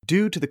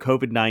Due to the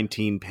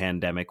COVID-19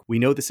 pandemic, we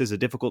know this is a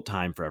difficult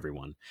time for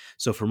everyone.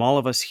 So from all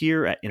of us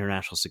here at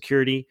International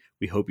Security,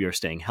 we hope you are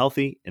staying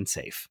healthy and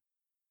safe.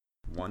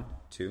 1,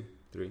 2,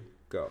 3,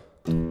 go.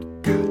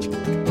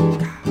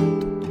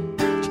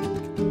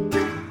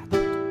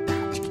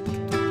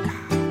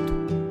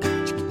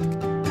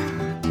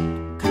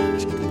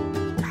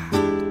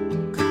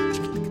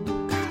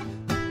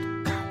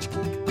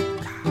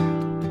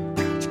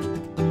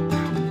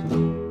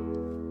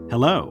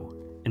 Hello,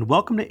 and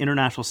welcome to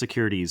International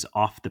Security's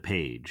Off the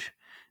Page.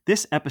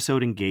 This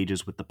episode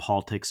engages with the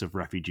politics of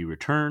refugee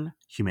return,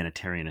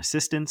 humanitarian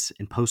assistance,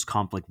 and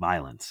post-conflict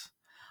violence.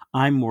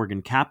 I'm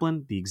Morgan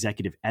Kaplan, the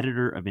executive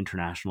editor of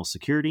International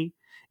Security,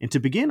 and to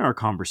begin our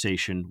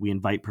conversation, we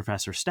invite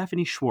Professor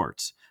Stephanie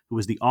Schwartz, who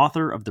is the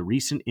author of the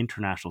recent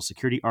International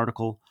Security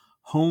article,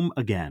 Home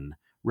Again,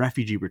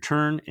 Refugee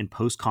Return and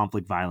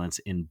Post-Conflict Violence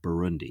in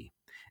Burundi.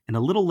 And a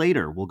little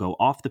later, we'll go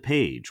off the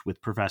page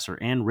with Professor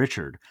Anne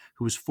Richard,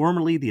 who was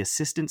formerly the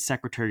Assistant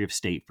Secretary of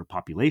State for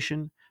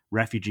Population,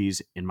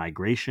 Refugees, and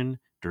Migration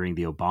during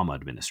the Obama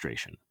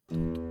administration.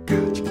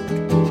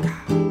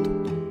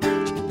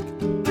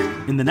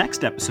 In the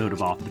next episode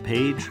of Off the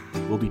Page,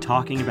 we'll be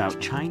talking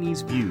about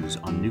Chinese views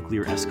on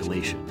nuclear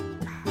escalation.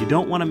 You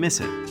don't want to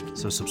miss it,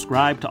 so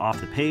subscribe to Off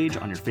the Page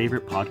on your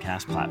favorite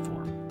podcast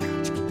platform.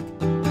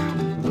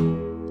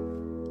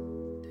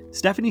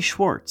 Stephanie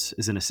Schwartz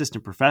is an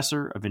assistant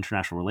professor of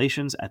international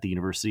relations at the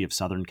University of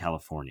Southern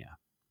California.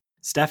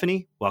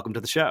 Stephanie, welcome to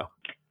the show.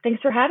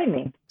 Thanks for having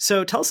me.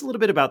 So tell us a little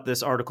bit about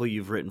this article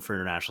you've written for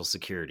International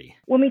Security.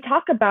 When we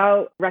talk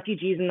about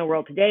refugees in the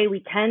world today,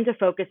 we tend to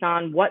focus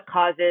on what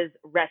causes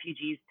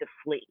refugees to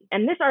flee.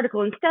 And this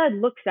article instead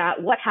looks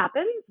at what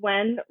happens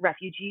when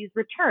refugees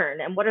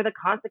return and what are the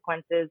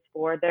consequences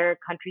for their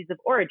countries of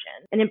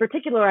origin. And in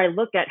particular, I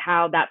look at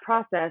how that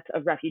process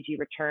of refugee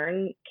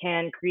return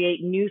can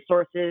create new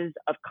sources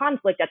of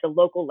conflict at the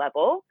local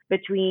level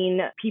between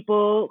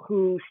people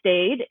who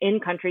stayed in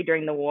country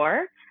during the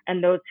war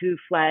and those who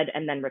fled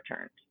and then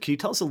returned. Can you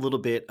tell us a little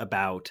bit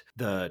about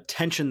the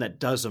tension that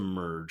does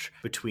emerge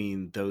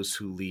between those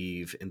who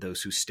leave and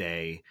those who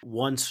stay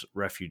once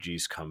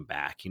refugees come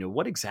back?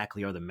 What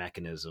exactly are the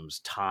mechanisms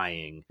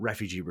tying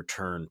refugee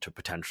return to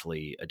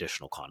potentially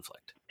additional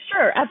conflict?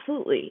 Sure,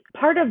 absolutely.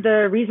 Part of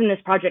the reason this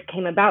project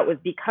came about was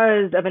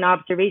because of an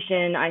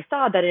observation I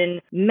saw that in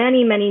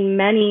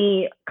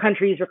many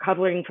countries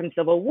recovering from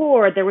civil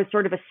war, there was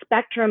sort of a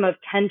spectrum of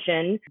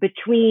tension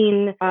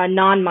between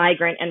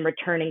non-migrant and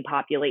returning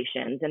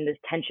populations. And this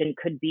tension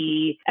could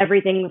be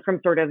everything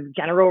from sort of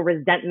general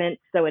resentment.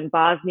 So in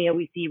Bosnia,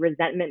 we see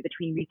resentment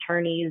between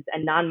returnees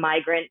and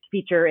non-migrant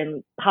feature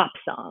in pop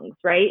songs,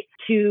 right?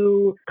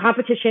 To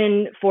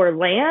competition for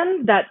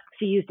land that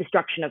sees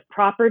destruction of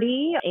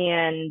property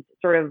and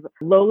sort of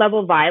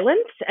low-level violence.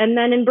 And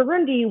then in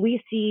Burundi,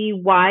 we see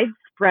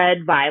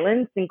widespread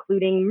violence,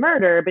 including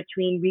murder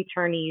between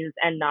returnees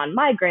and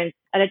non-migrants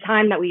at a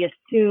time that we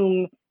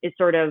assume is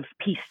sort of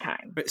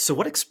peacetime. So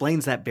what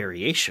explains that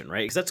variation,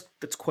 right? Because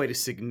that's quite a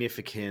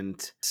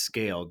significant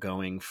scale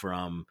going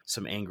from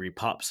some angry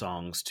pop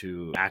songs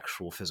to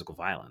actual physical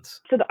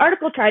violence. So the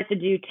article tries to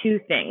do two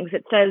things.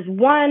 It says,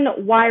 one,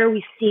 why are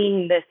we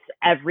seeing this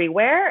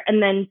everywhere?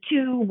 And then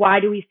two,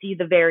 why do we see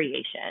the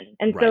variation?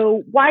 And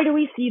so why do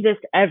we see this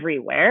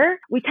everywhere?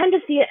 We tend to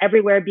see it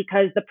everywhere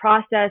because the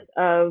process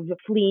of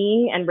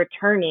fleeing and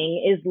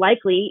returning is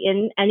likely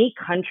in any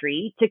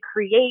country to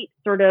create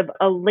sort of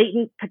a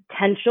latent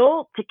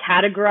potential to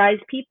categorize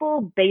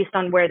people based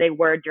on where they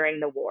were during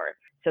the war.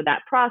 So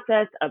that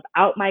process of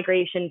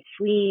outmigration,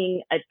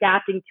 fleeing,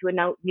 adapting to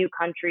a new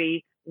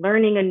country,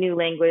 learning a new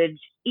language,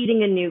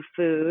 eating a new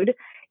food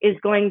is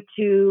going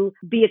to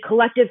be a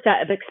collective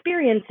set of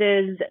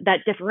experiences that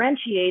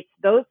differentiates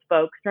those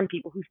folks from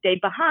people who stayed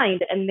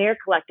behind and their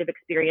collective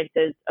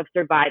experiences of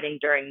surviving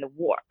during the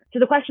war. So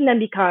the question then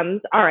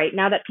becomes, all right,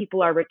 now that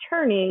people are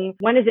returning,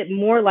 when is it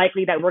more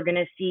likely that we're going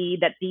to see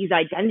that these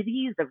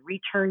identities of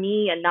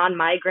returnee and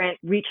non-migrant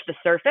reach the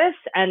surface,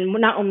 and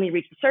not only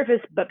reach the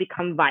surface, but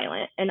become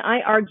violent? And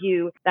I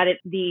argue that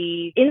it's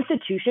the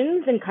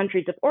institutions in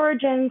countries of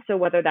origin, so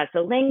whether that's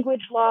a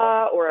language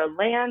law or a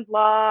land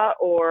law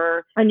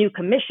or a new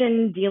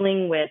commission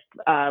dealing with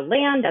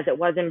land, as it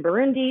was in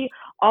Burundi,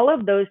 all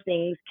of those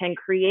things can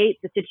create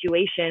the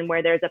situation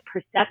where there's a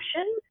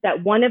perception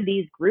that one of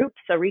these groups,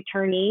 a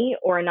returnee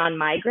or a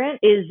non-migrant,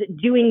 is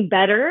doing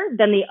better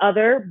than the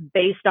other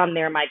based on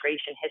their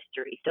migration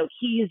history. So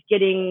he's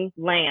getting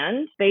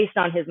land based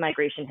on his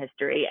migration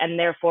history, and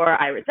therefore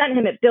I resent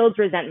him. It builds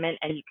resentment,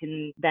 and you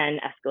can then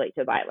escalate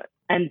to violence.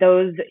 And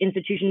those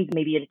institutions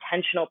may be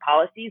intentional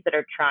policies that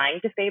are trying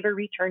to favor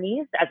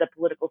returnees as a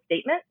political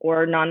statement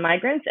or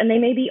non-migrants, and they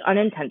may be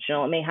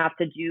unintentional. It may have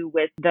to do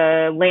with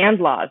the land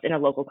laws in a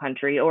local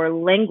country or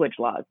language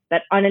laws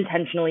that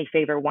unintentionally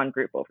favor one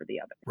group over the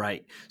other.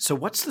 Right. So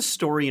what's the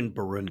story in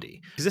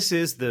Burundi? Because this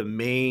is the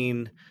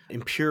main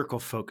empirical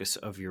focus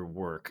of your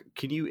work.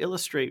 Can you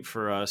illustrate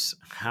for us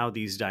how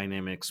these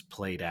dynamics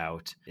played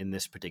out in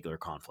this particular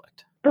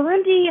conflict?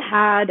 Burundi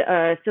had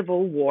a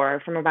civil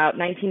war from about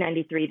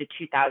 1993 to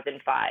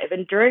 2005.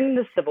 And during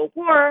the civil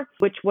war,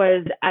 which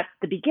was at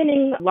the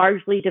beginning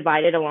largely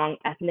divided along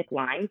ethnic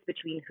lines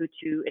between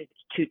Hutu and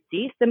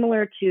Tutsi,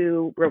 similar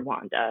to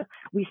Rwanda,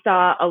 we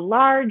saw a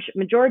large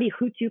majority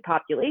Hutu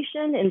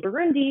population in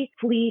Burundi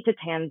flee to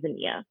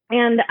Tanzania.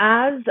 And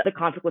as the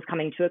conflict was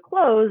coming to a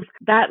close,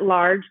 that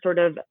large sort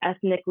of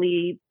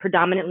ethnically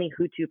predominantly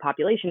Hutu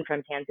population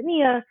from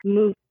Tanzania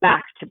moved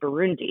back to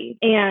Burundi.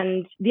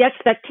 And the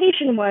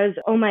expectation was,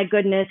 oh my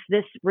goodness,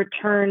 this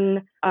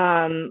return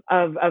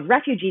of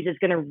refugees is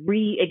going to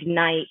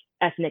reignite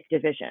ethnic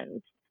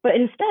divisions. But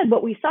instead,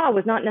 what we saw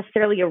was not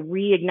necessarily a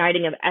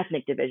reigniting of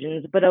ethnic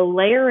divisions, but a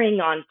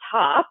layering on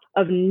top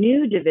of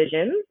new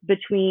divisions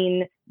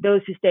between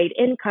those who stayed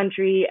in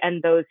country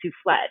and those who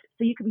fled.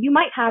 So you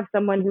might have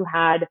someone who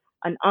had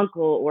an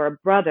uncle or a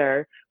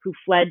brother who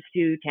fled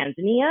to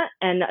Tanzania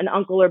and an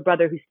uncle or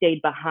brother who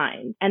stayed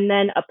behind. And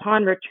then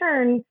upon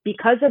return,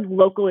 because of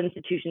local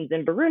institutions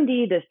in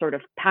Burundi, this sort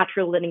of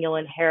patrilineal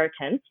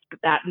inheritance,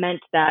 that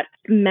meant that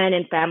men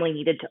and family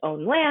needed to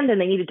own land,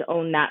 and they needed to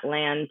own that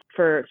land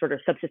for sort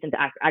of subsistence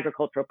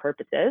agricultural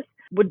purposes.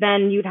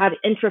 You'd have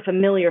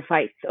intrafamiliar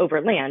fights over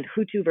land,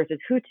 Hutu versus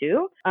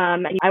Hutu.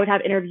 And I would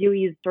have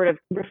interviewees sort of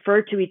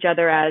refer to each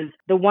other as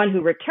the one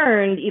who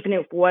returned, even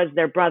if it was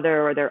their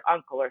brother or their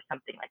uncle or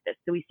something like this.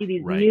 So we see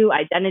these new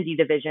identity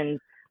divisions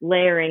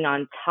layering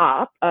on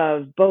top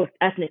of both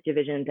ethnic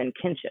divisions and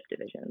kinship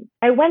divisions.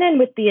 I went in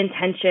with the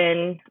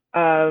intention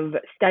of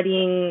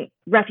studying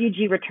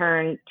refugee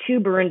return to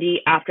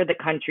Burundi after the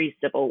country's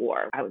civil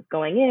war. I was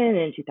going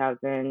in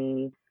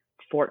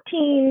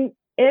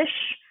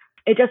 2014-ish.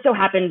 It just so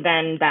happened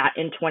then that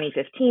in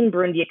 2015,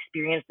 Burundi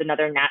experienced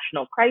another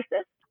national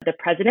crisis. The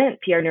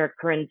president, Pierre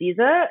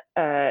Nkurunziza,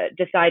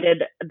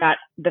 decided that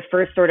the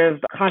first sort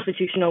of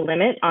constitutional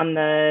limit on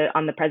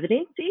the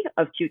presidency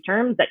of 2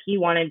 terms, that he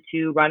wanted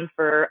to run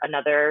for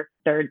another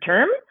 3rd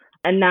term.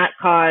 And that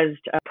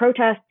caused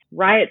protests,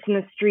 riots in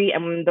the street.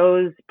 And when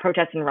those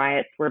protests and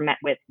riots were met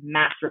with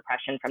mass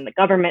repression from the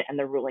government and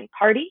the ruling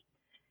party.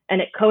 And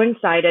it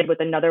coincided with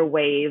another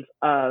wave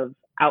of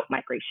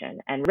out-migration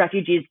and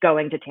refugees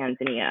going to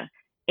Tanzania.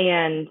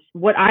 And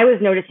what I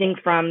was noticing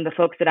from the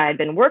folks that I had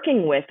been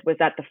working with was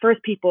that the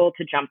first people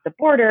to jump the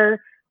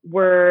border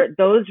were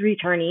those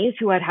returnees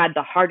who had had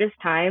the hardest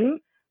time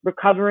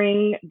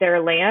recovering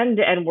their land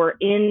and were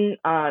in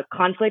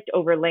conflict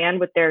over land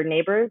with their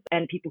neighbors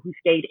and people who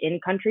stayed in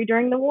country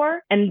during the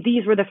war. And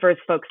these were the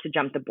first folks to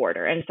jump the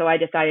border. And so I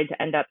decided to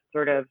end up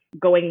sort of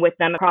going with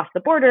them across the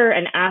border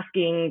and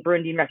asking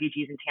Burundian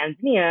refugees in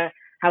Tanzania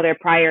how their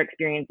prior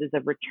experiences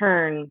of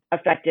return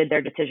affected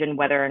their decision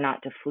whether or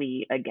not to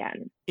flee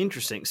again.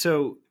 Interesting.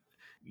 So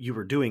you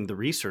were doing the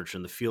research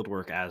and the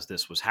fieldwork as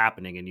this was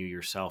happening, and you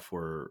yourself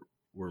were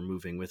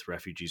moving with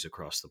refugees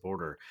across the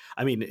border.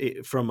 I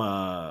mean, from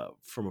a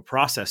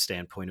process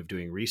standpoint of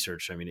doing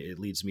research, I mean, it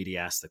leads me to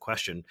ask the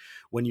question,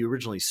 when you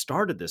originally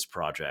started this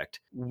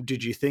project,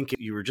 did you think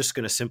you were just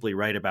going to simply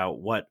write about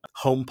what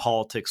home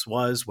politics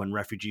was when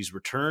refugees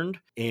returned?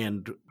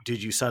 And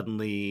did you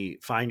suddenly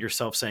find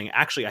yourself saying,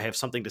 actually, I have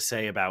something to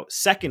say about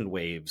second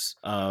waves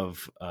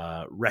of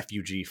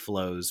refugee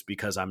flows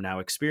because I'm now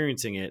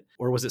experiencing it?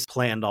 Or was it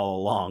planned all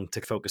along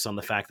to focus on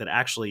the fact that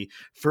actually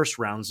first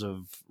rounds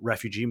of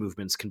refugee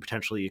movements can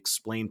potentially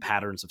explain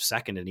patterns of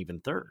second and even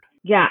third?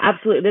 Yeah,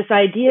 absolutely. This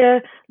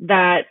idea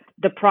that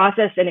the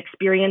process and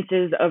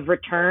experiences of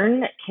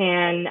return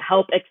can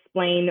help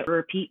explain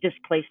repeat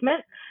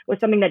displacement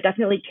was something that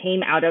definitely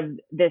came out of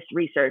this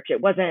research.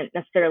 It wasn't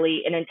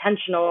necessarily an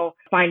intentional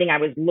finding I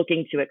was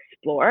looking to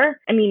explore.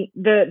 I mean,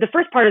 the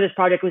first part of this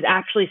project was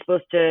actually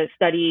supposed to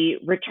study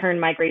return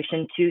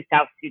migration to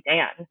South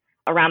Sudan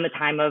around the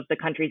time of the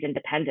country's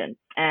independence.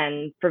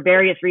 And for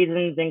various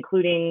reasons,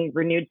 including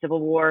renewed civil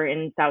war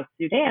in South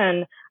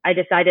Sudan, I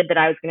decided that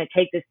I was going to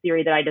take this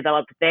theory that I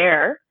developed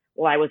there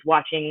while I was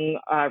watching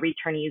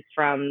returnees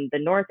from the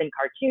north in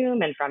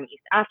Khartoum and from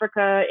East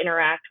Africa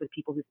interact with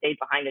people who stayed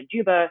behind in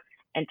Juba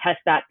and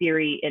test that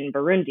theory in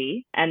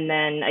Burundi. And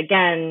then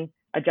again,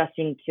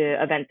 adjusting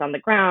to events on the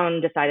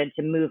ground, decided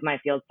to move my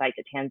field site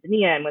to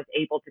Tanzania and was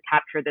able to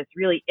capture this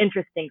really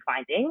interesting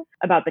finding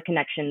about the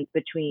connections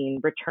between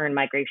return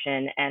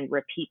migration and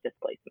repeat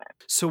displacement.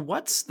 So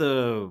what's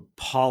the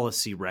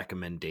policy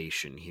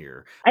recommendation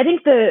here? I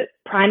think the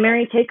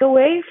primary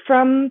takeaway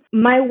from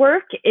my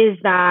work is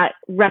that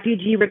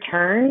refugee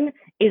return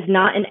is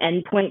not an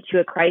endpoint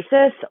to a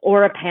crisis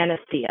or a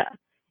panacea.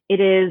 It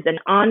is an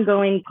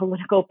ongoing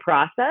political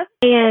process,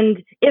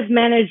 and if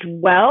managed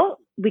well,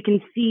 we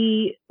can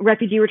see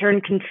refugee return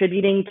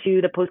contributing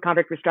to the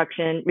post-conflict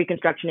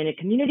reconstruction in a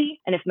community.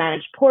 And if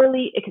managed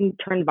poorly, it can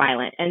turn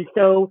violent. And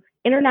so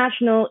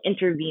international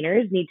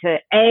interveners need to,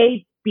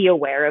 A, be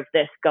aware of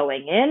this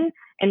going in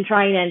and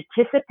try and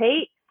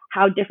anticipate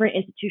how different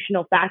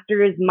institutional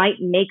factors might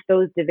make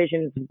those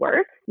divisions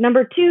work.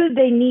 Number two,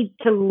 they need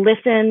to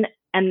listen.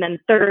 And then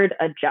third,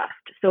 adjust.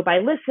 So by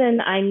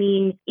listen, I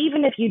mean,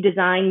 even if you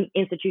design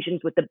institutions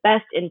with the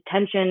best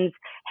intentions,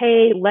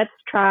 hey, let's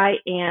try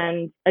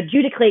and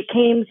adjudicate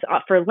claims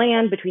for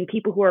land between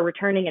people who are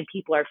returning and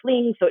people are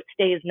fleeing so it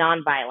stays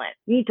nonviolent.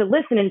 You need to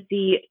listen and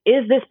see,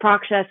 is this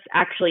process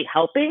actually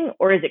helping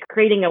or is it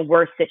creating a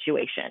worse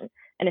situation?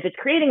 And if it's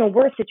creating a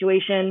worse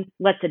situation,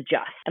 let's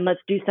adjust and let's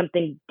do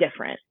something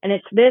different. And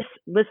it's this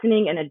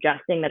listening and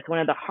adjusting that's one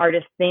of the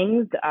hardest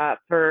things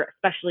for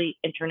especially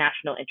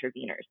international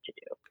interveners to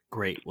do.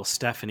 Great. Well,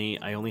 Stephanie,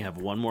 I only have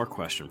one more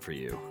question for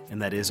you, and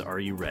that is, are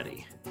you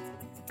ready?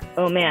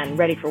 Oh man,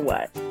 ready for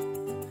what?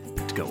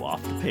 To go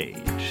off the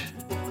page.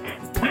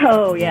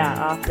 Oh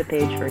yeah, off the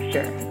page for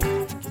sure.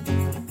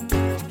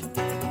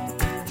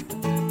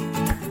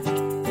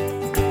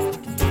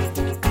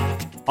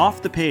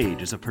 Off the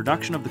Page is a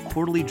production of the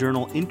quarterly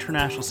journal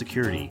International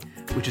Security,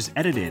 which is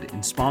edited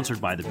and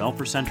sponsored by the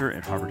Belfer Center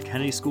at Harvard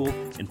Kennedy School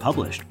and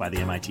published by the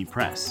MIT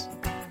Press.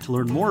 To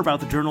learn more about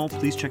the journal,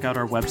 please check out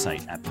our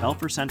website at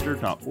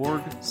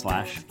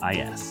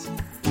belfercenter.org/is.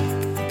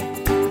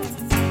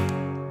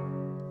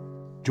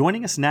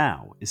 Joining us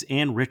now is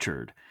Anne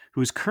Richard,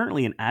 who is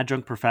currently an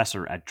adjunct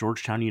professor at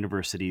Georgetown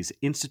University's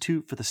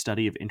Institute for the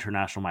Study of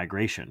International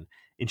Migration,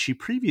 and she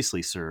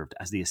previously served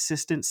as the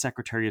Assistant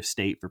Secretary of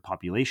State for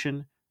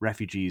Population,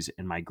 Refugees,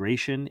 and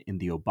Migration in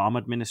the Obama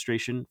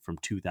administration from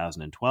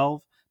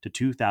 2012 to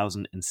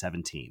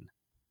 2017.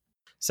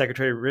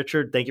 Secretary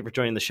Richard, thank you for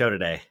joining the show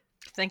today.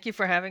 Thank you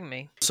for having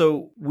me.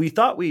 So we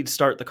thought we'd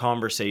start the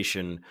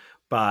conversation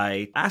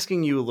by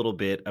asking you a little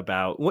bit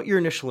about what your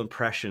initial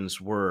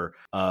impressions were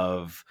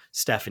of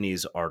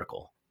Stephanie's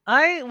article.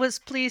 I was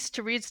pleased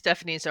to read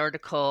Stephanie's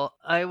article.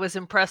 I was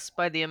impressed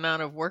by the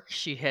amount of work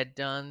she had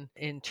done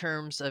in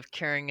terms of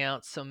carrying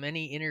out so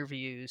many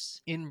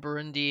interviews in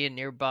Burundi and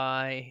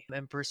nearby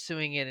and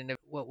pursuing it in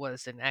what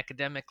was an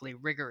academically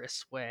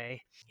rigorous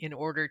way in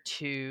order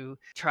to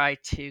try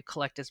to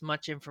collect as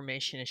much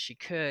information as she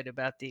could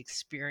about the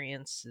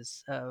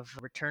experiences of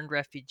returned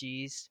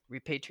refugees,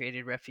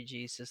 repatriated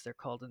refugees as they're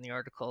called in the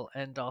article,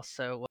 and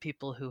also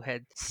people who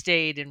had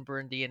stayed in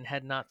Burundi and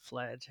had not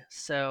fled.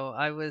 So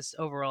I was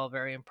overall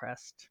very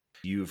impressed.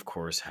 You, of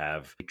course,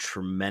 have a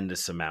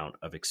tremendous amount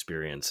of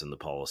experience in the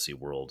policy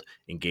world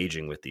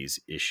engaging with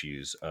these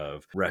issues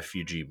of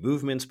refugee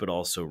movements, but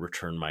also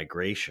return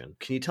migration.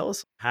 Can you tell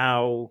us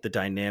how the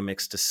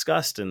dynamics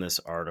discussed in this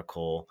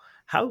article,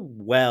 how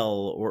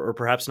well, or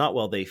perhaps not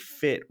well, they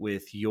fit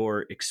with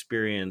your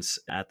experience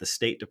at the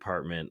State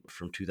Department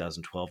from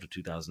 2012 to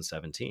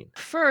 2017?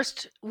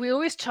 First, we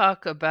always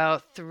talk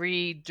about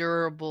three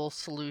durable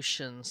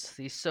solutions,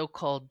 these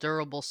so-called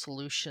durable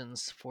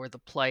solutions for the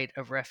plight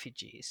of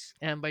refugees.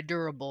 And by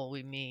durable,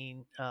 we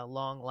mean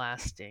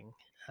long-lasting,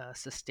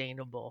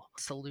 sustainable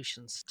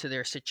solutions to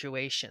their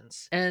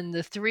situations. And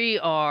the three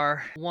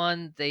are,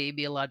 one, they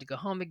be allowed to go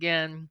home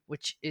again,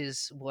 which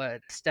is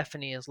what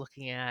Stephanie is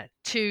looking at.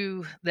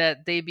 Two,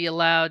 that they be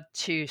allowed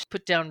to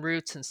put down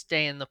roots and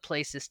stay in the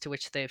places to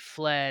which they've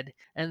fled.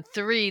 And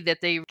three, that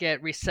they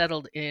get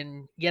resettled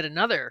in yet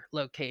another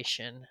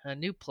location, a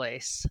new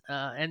place.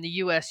 And the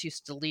U.S.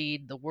 used to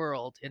lead the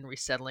world in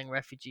resettling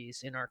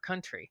refugees in our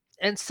country.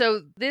 And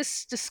so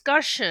this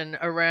discussion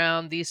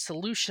around these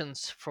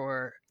solutions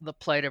for the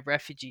plight of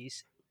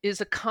refugees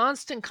is a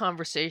constant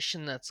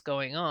conversation that's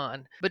going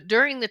on. But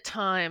during the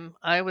time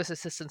I was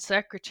assistant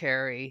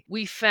secretary,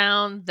 we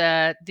found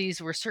that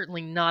these were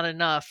certainly not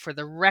enough for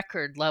the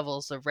record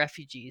levels of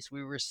refugees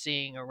we were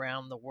seeing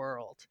around the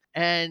world.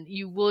 And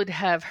you would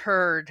have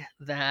heard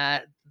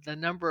that the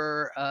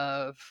number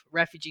of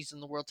refugees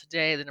in the world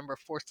today, the number of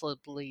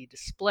forcibly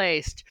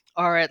displaced,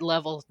 are at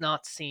levels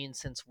not seen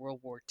since World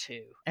War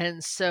II.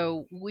 And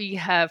so we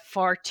have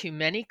far too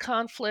many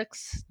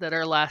conflicts that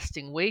are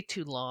lasting way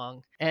too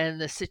long, and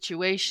the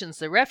situations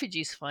the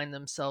refugees find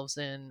themselves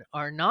in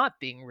are not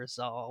being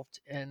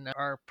resolved and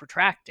are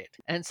protracted.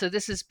 And so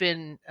this has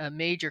been a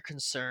major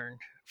concern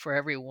for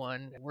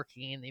everyone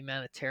working in the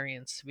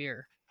humanitarian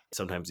sphere.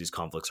 Sometimes these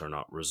conflicts are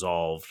not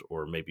resolved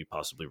or maybe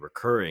possibly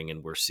recurring,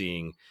 and we're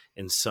seeing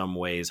in some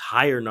ways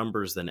higher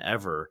numbers than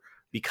ever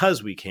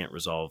because we can't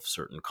resolve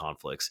certain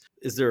conflicts.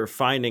 Is there a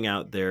finding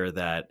out there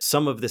that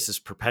some of this is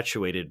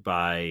perpetuated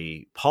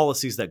by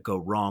policies that go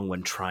wrong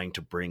when trying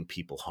to bring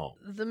people home?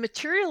 The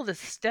material that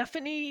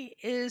Stephanie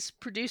is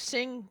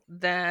producing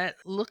that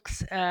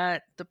looks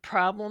at the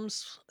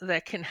problems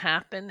that can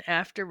happen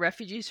after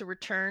refugees are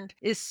returned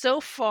is so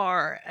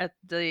far at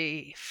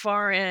the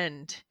far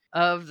end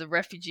of the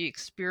refugee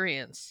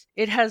experience.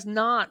 It has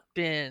not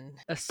been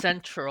a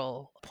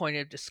central point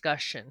of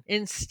discussion.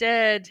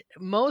 Instead,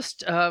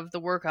 most of the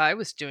work I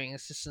was doing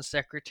as assistant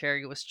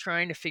secretary was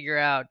trying to figure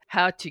out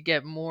how to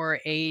get more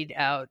aid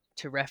out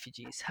to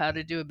refugees, how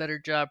to do a better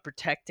job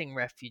protecting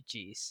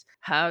refugees,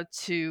 how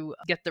to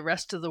get the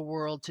rest of the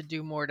world to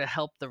do more to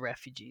help the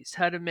refugees,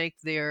 how to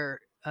make their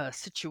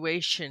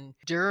situation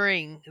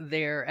during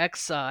their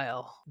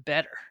exile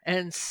better.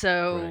 And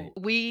so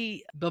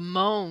we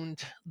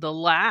bemoaned the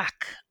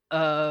lack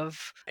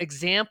of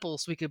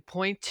examples we could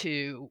point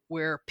to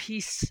where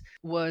peace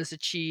was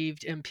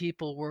achieved and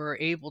people were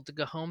able to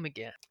go home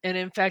again. And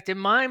in fact, in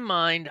my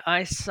mind,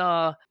 I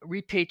saw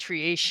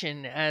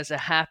repatriation as a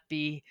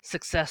happy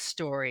success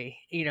story,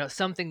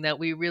 something that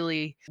we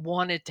really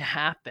wanted to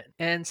happen.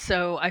 And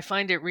so I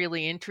find it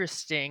really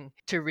interesting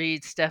to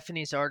read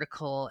Stephanie's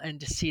article and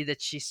to see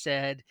that she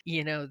said,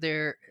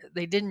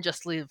 they didn't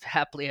just live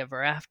happily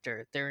ever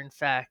after. There, in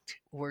fact,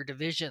 were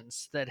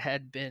divisions that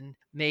had been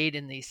made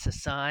in these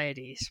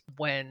societies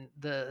when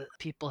the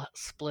people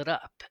split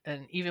up,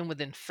 and even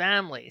within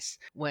families,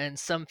 when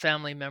some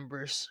family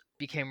members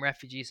became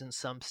refugees and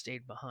some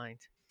stayed behind.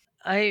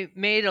 I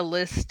made a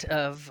list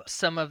of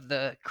some of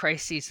the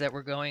crises that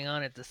were going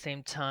on at the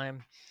same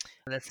time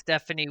that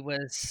Stephanie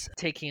was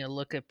taking a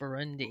look at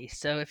Burundi.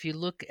 So if you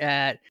look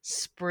at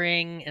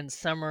spring and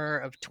summer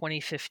of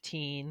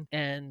 2015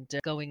 and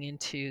going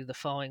into the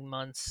following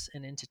months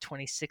and into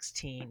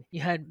 2016,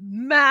 you had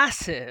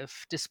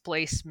massive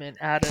displacement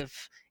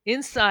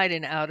inside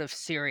and out of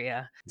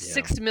Syria. Yeah.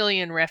 6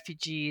 million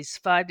refugees,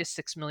 5 to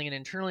 6 million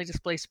internally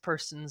displaced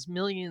persons,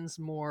 millions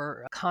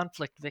more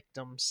conflict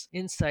victims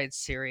inside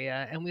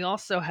Syria. And we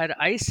also had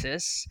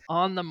ISIS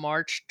on the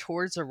march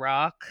towards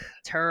Iraq,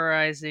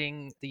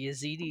 terrorizing the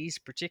Yazidis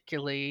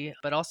particularly,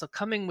 but also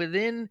coming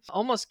within,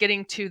 almost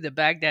getting to the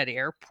Baghdad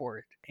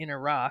airport in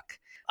Iraq.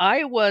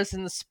 I was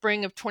in the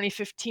spring of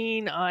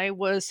 2015, I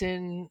was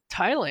in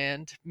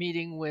Thailand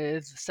meeting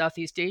with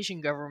Southeast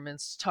Asian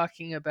governments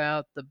talking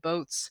about the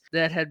boats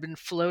that had been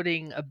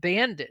floating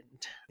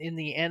abandoned in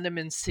the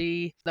Andaman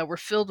Sea that were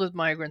filled with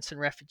migrants and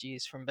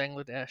refugees from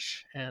Bangladesh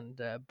and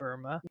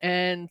Burma.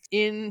 And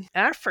in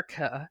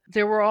Africa,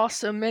 there were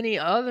also many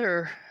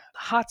other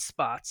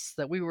hotspots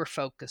that we were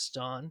focused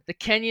on. The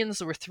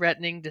Kenyans were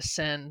threatening to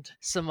send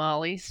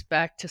Somalis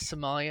back to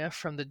Somalia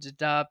from the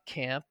Dadaab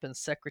camp, and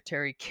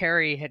Secretary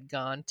Kerry had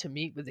gone to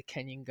meet with the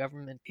Kenyan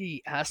government.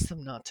 He asked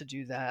them not to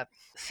do that.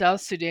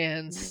 South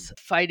Sudan's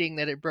fighting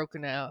that had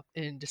broken out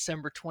in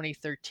December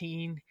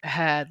 2013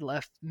 had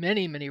left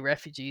many, many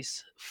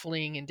refugees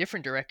fleeing in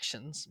different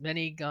directions,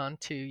 many gone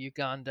to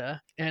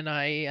Uganda, and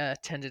I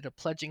attended a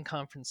pledging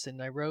conference in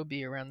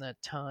Nairobi around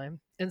that time.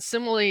 And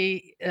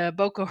similarly,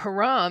 Boko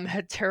Haram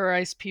had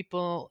terrorized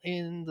people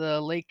in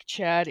the Lake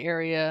Chad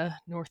area,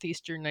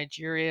 northeastern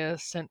Nigeria,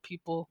 sent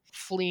people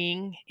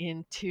fleeing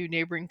into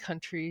neighboring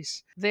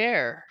countries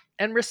there.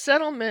 And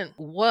resettlement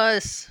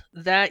was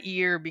that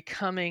year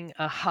becoming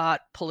a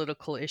hot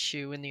political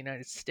issue in the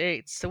United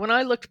States. So when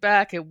I looked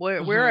back at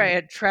where I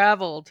had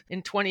traveled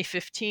in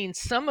 2015,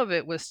 some of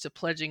it was to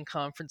pledging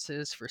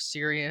conferences for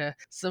Syria.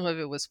 Some of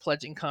it was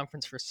pledging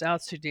conference for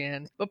South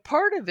Sudan. But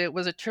part of it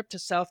was a trip to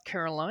South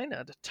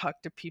Carolina to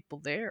talk to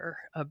people there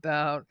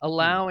about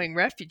allowing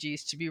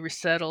refugees to be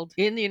resettled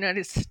in the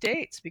United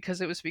States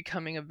because it was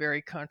becoming a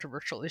very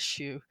controversial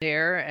issue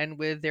there and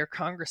with their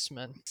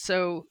congressmen.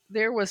 So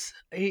there was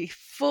a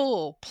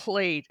full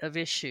plate of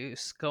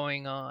issues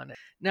going on.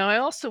 Now, I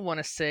also want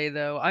to say,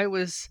 though, I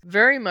was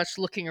very much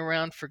looking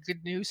around for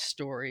good news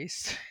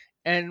stories.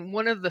 And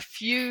one of the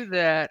few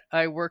that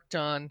I worked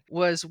on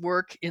was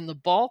work in the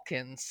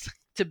Balkans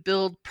to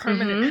build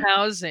permanent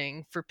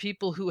housing for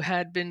people who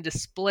had been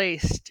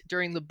displaced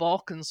during the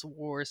Balkans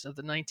wars of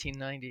the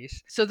 1990s.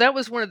 So that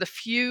was one of the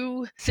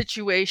few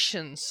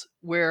situations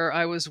where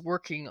I was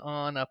working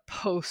on a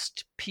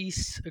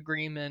post-peace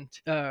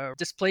agreement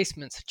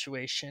displacement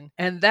situation.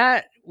 And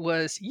that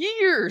was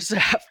years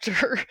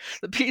after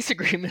the peace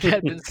agreement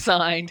had been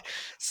signed.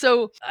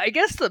 So I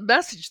guess the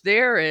message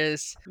there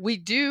is we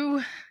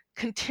do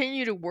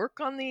continue to work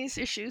on these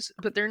issues,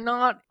 but they're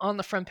not on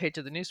the front page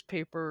of the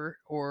newspaper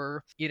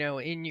or,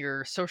 in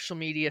your social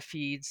media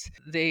feeds.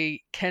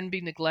 They can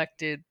be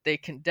neglected. They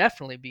can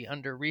definitely be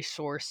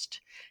under-resourced.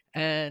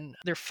 And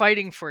they're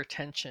fighting for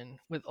attention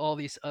with all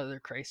these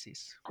other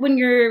crises. When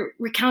you're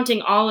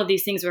recounting all of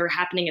these things that are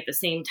happening at the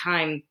same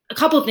time, a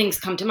couple of things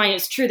come to mind.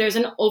 It's true, there's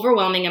an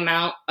overwhelming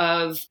amount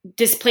of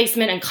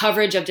displacement and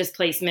coverage of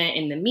displacement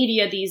in the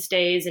media these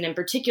days. And in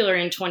particular,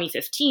 in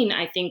 2015,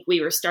 I think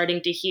we were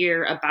starting to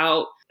hear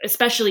about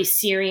especially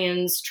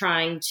Syrians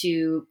trying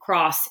to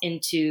cross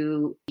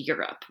into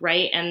Europe,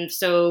 right? And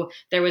so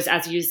there was,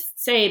 as you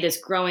say, this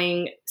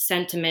growing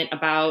sentiment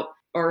about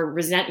or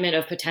resentment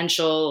of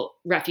potential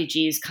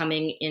refugees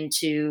coming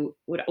into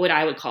what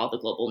I would call the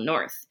global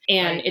north.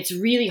 And right. It's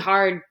really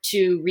hard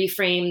to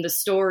reframe the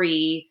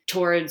story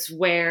towards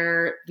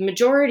where the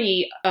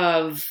majority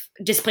of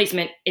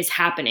displacement is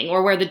happening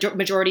or where the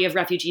majority of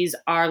refugees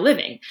are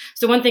living.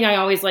 So one thing I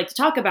always like to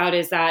talk about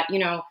is that,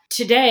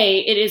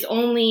 today it is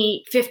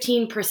only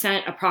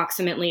 15%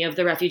 approximately of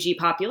the refugee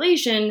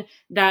population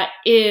that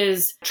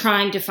is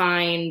trying to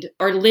find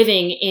or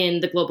living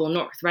in the global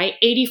north, right?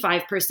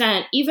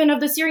 85% even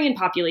of the Syrian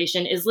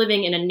population is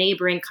living in a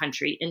neighboring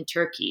country, in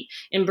Turkey.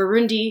 In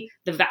Burundi,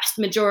 the vast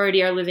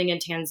majority are living in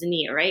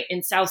Tanzania, right?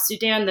 In South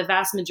Sudan, the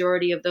vast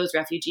majority of those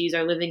refugees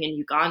are living in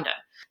Uganda.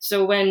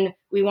 So when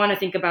we want to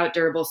think about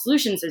durable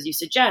solutions, as you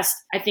suggest,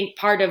 I think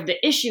part of the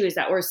issue is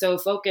that we're so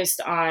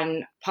focused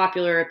on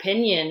popular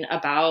opinion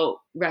about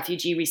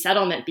refugee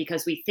resettlement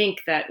because we think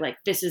that like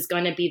this is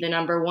going to be the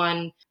number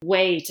one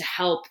way to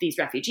help these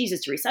refugees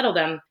is to resettle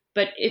them.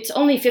 But it's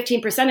only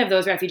 15% of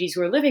those refugees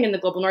who are living in the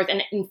global north.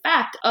 And in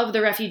fact, of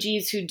the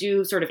refugees who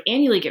do sort of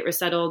annually get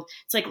resettled,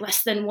 it's like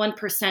less than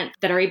 1%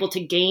 that are able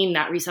to gain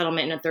that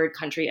resettlement in a third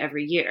country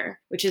every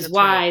year, which is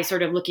why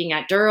sort of looking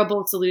at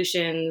durable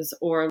solutions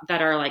or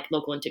that are like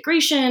local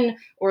integration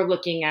or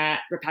looking at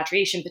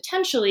repatriation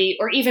potentially,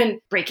 or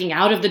even breaking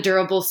out of the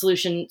durable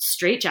solution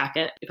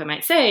straitjacket, if I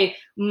might say,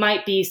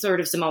 might be sort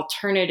of some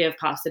alternative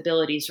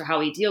possibilities for how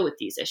we deal with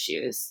these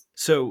issues.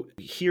 So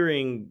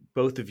hearing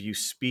both of you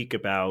speak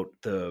about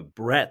the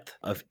breadth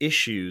of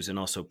issues and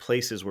also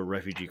places where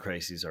refugee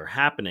crises are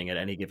happening at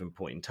any given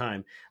point in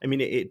time, I mean,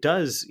 it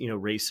does,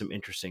 raise some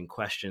interesting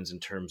questions in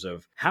terms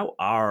of how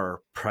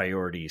are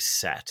priorities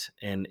set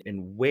and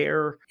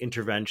where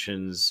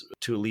interventions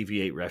to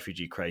alleviate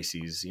refugee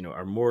crises,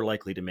 are more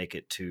likely to make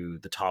it to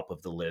the top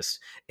of the list.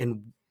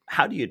 And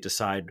how do you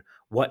decide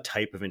what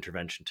type of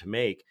intervention to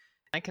make?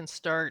 I can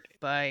start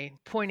by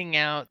pointing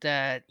out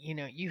that,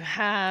 you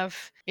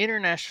have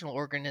international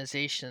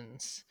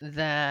organizations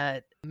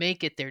that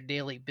make it their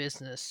daily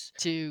business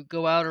to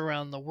go out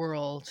around the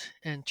world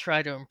and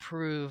try to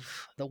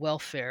improve the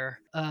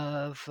welfare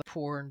of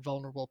poor and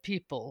vulnerable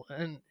people.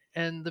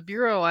 And the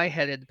bureau I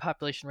headed, the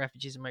Population,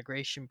 Refugees, and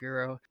Migration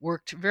Bureau,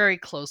 worked very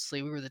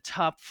closely. We were the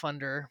top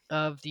funder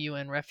of the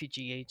UN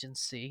Refugee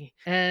Agency.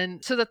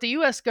 And so that the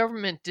US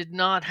government did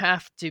not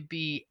have to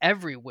be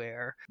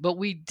everywhere, but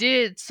we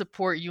did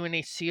support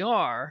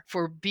UNHCR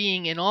for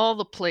being in all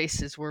the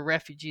places where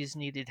refugees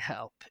needed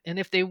help. And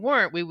if they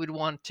weren't, we would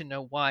want to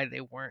know why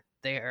they weren't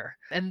there.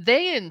 And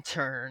they, in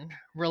turn,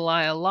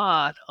 rely a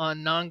lot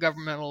on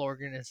non-governmental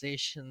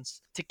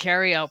organizations to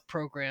carry out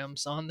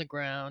programs on the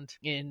ground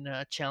in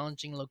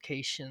challenging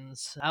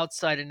locations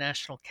outside of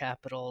national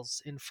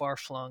capitals, in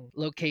far-flung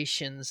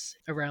locations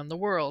around the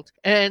world.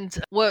 And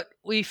what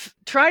we've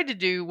tried to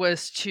do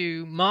was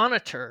to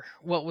monitor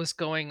what was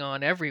going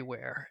on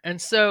everywhere. And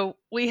so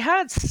we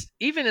had,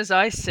 even as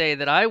I say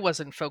that I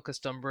wasn't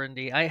focused on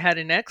Burundi, I had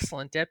an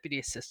excellent Deputy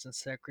Assistant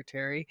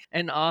Secretary,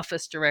 an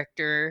Office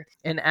Director,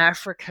 and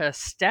Africa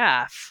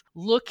staff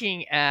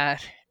looking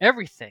at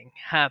everything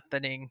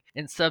happening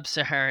in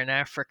sub-Saharan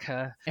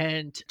Africa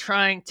and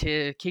trying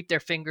to keep their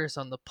fingers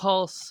on the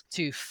pulse,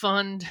 to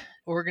fund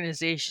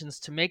organizations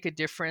to make a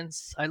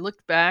difference. I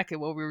looked back at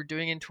what we were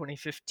doing in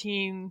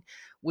 2015.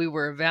 We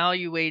were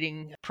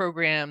evaluating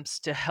programs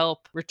to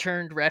help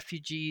returned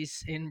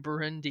refugees in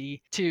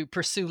Burundi to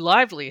pursue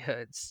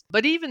livelihoods.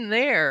 But even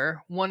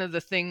there, one of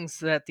the things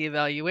that the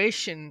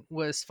evaluation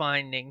was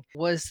finding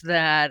was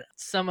that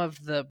some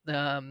of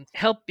the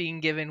help being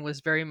given was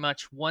very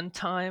much one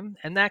time.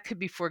 And that could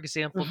be, for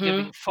example,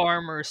 giving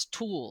farmers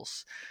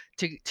tools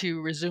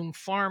to resume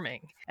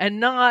farming, and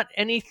not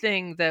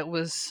anything that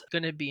was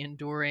going to be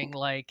enduring,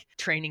 like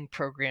training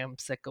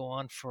programs that go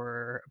on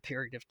for a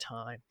period of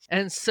time.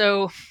 And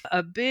so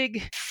a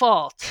big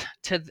fault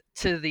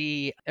to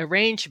the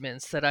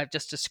arrangements that I've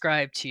just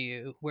described to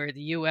you, where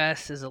the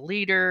U.S. is a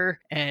leader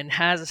and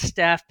has a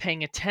staff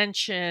paying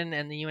attention,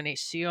 and the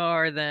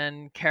UNHCR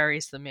then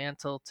carries the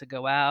mantle to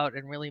go out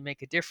and really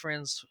make a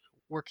difference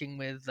working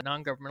with the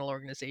non-governmental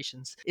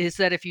organizations, is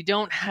that if you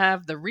don't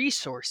have the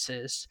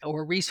resources,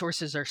 or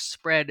resources are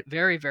spread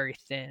very, very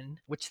thin,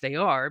 which they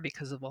are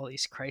because of all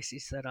these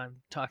crises that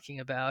I'm talking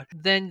about,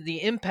 then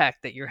the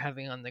impact that you're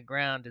having on the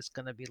ground is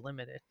going to be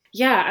limited.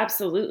 Yeah,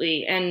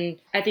 absolutely. And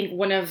I think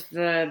one of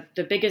the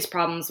biggest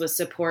problems with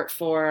support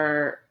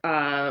for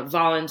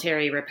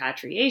voluntary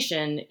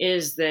repatriation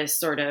is this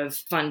sort of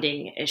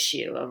funding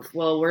issue of,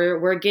 well,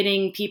 we're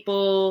getting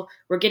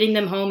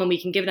them home and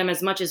we can give them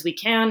as much as we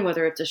can,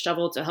 whether it's a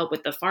shovel to help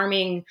with the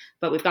farming,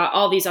 but we've got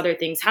all these other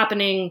things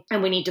happening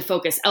and we need to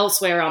focus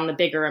elsewhere on the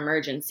bigger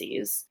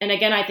emergencies. And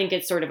again, I think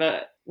it's sort of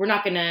we're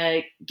not going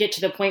to get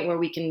to the point where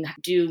we can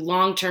do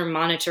long-term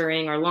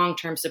monitoring or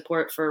long-term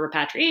support for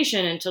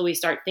repatriation until we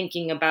start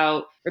thinking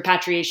about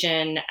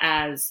repatriation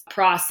as a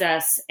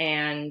process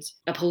and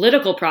a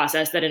political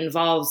process that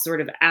involves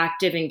sort of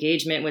active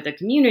engagement with a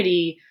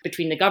community,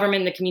 between the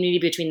government and the community,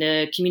 between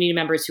the community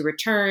members who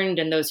returned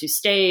and those who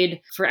stayed,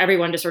 for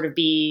everyone to sort of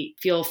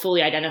feel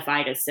fully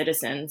identified as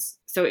citizens.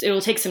 So it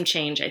will take some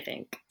change, I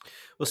think.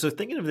 Well, so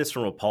thinking of this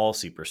from a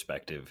policy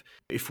perspective,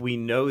 if we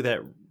know that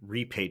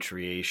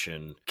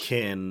repatriation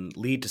can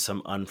lead to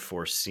some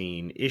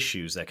unforeseen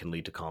issues that can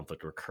lead to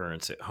conflict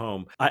recurrence at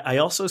home, I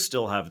also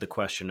still have the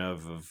question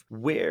of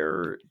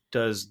where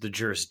does the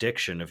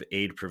jurisdiction of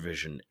aid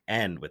provision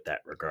end with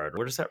that regard?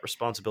 Where does that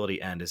responsibility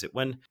end? Is it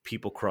when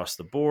people cross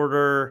the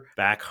border,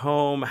 back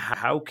home?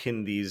 How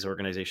can these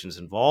organizations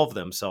involve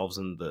themselves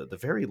in the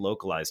very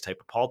localized type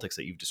of politics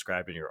that you've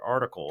described in your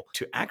article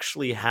to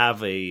actually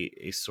have a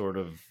sort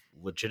of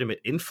legitimate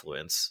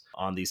influence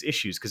on these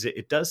issues? Because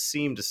it does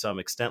seem to some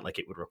extent like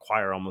it would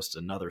require almost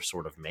another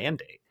sort of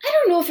mandate. I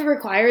don't know if it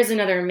requires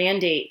another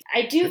mandate.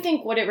 I do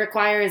think what it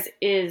requires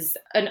is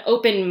an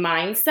open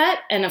mindset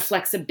and a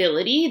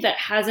flexibility that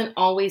hasn't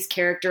always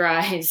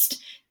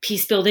characterized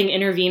peace-building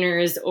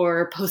interveners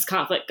or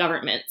post-conflict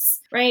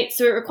governments, right?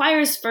 So it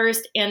requires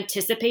first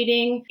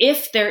anticipating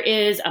if there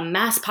is a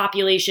mass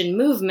population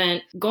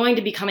movement going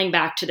to be coming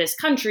back to this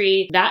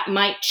country, that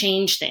might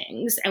change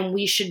things. And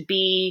we should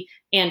be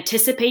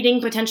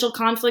anticipating potential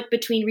conflict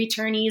between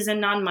returnees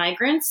and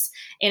non-migrants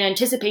and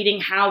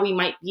anticipating how we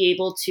might be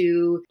able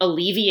to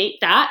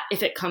alleviate that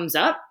if it comes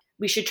up.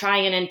 We should try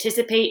and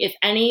anticipate if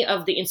any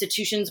of the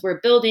institutions we're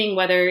building,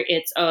 whether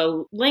it's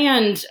a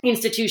land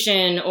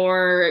institution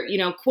or,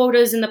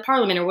 quotas in the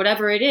parliament or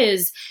whatever it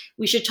is,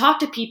 we should talk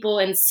to people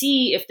and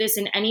see if this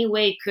in any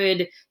way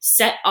could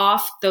set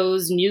off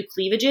those new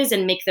cleavages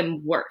and make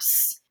them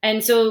worse.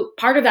 And so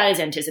part of that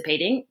is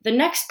anticipating. The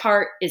next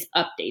part is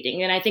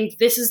updating. And I think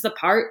this is the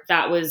part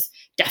that was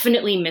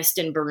definitely missed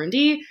in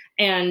Burundi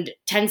and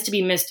tends to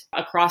be missed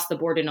across the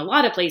board in a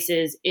lot of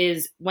places,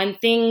 is when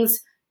things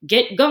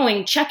get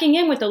going, checking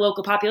in with the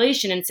local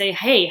population and say,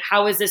 hey,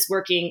 how is this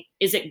working?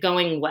 Is it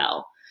going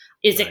well?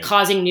 Is it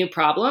causing new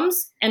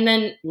problems? And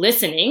then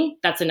listening.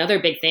 That's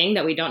another big thing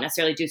that we don't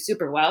necessarily do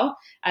super well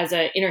as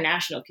an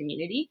international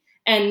community.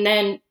 And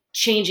then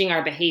changing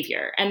our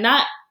behavior. And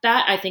that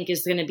I think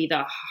is going to be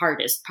the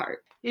hardest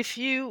part. If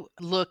you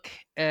look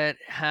at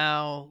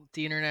how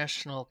the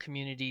international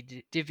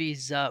community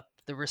divvies up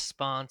the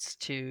response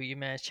to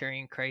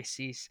humanitarian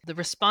crises, the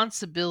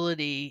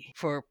responsibility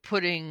for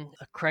putting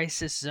a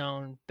crisis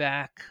zone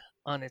back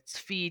on its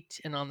feet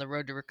and on the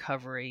road to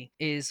recovery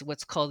is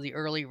what's called the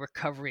early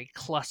recovery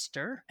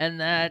cluster. And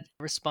that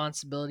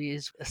responsibility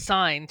is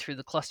assigned through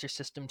the cluster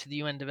system to the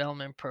UN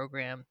Development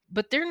Program.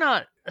 But they're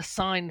not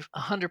assigned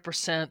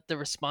 100% the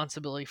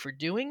responsibility for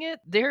doing it.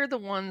 They're the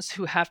ones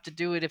who have to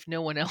do it if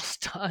no one else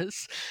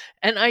does.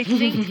 And I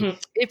think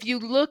if you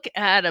look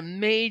at a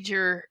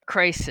major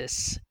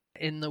crisis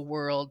in the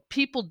world,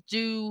 people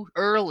do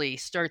early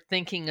start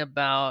thinking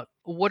about,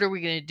 what are we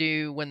going to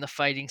do when the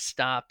fighting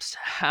stops?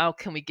 How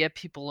can we get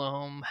people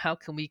home? How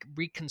can we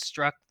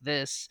reconstruct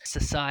this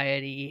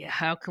society?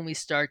 How can we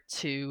start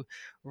to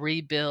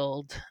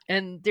rebuild?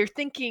 And they're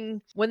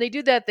thinking, when they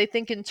do that, they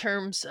think in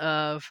terms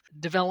of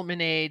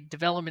development aid,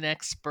 development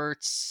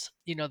experts,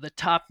 the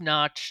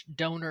top-notch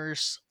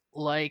donors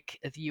like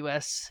the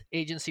U.S.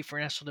 Agency for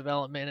National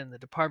Development and the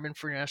Department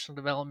for National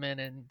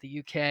Development in the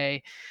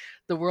UK,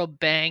 the World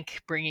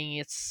Bank bringing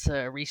its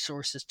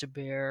resources to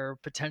bear,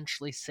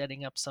 potentially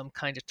setting up some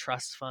kind of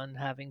trust fund,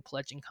 having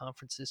pledging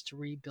conferences to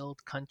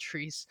rebuild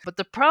countries. But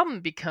the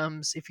problem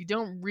becomes if you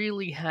don't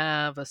really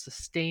have a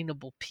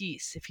sustainable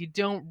peace, if you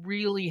don't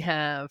really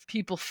have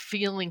people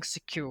feeling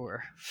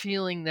secure,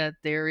 feeling that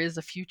there is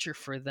a future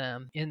for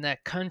them in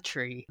that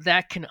country,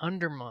 that can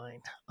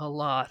undermine a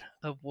lot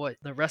of what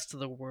the rest of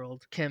the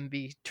world can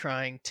be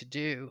trying to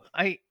do.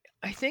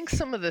 I think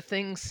some of the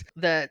things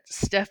that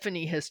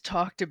Stephanie has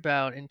talked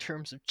about in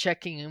terms of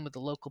checking in with the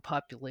local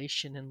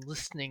population and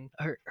listening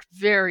are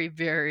very,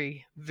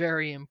 very,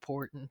 very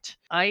important.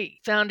 I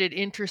found it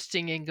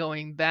interesting in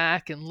going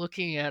back and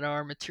looking at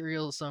our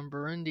materials on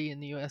Burundi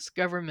and the U.S.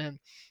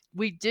 government.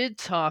 We did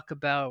talk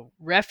about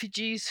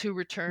refugees who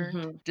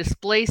returned,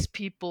 displaced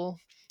people,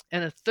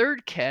 and a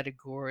third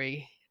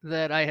category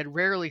that I had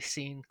rarely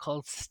seen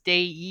called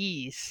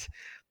stayees,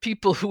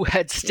 people who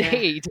had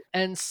stayed.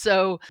 Yeah. And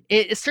so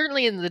it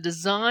certainly in the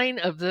design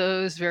of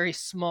those very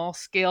small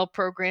scale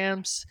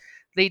programs,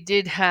 they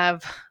did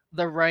have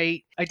the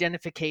right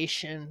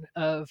identification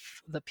of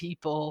the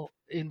people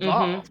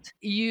involved.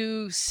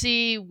 You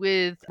see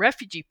with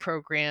refugee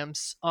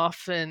programs,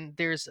 often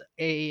there's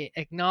an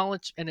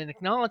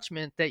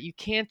acknowledgement that you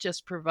can't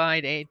just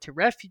provide aid to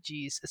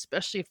refugees,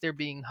 especially if they're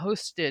being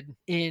hosted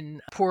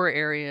in poor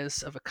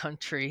areas of a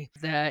country,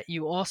 that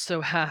you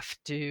also have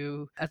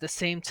to, at the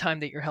same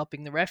time that you're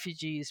helping the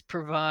refugees,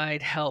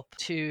 provide help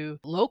to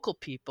local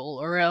people,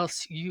 or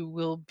else you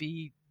will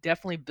be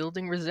definitely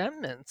building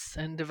resentments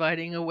and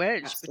dividing a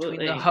wedge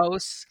between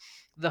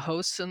the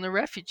hosts and the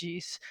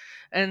refugees.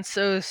 And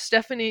so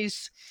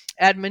Stephanie's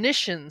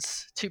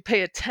admonitions to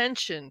pay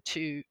attention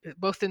to,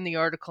 both in the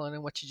article and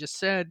in what you just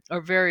said,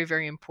 are very,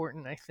 very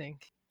important, I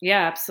think.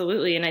 Yeah,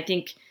 absolutely. And I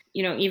think,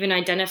 even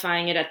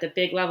identifying it at the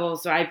big level.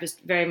 So I was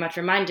very much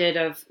reminded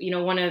of,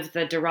 one of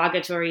the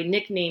derogatory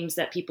nicknames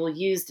that people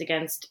used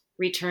against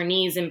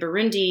returnees in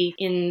Burundi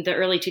in the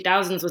early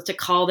 2000s was to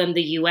call them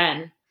the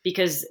UN,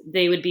 because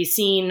they would be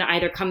seen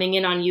either coming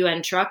in on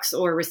UN trucks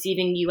or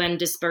receiving UN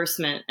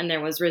disbursement. And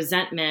there was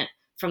resentment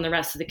from the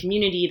rest of the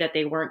community that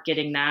they weren't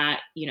getting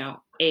that,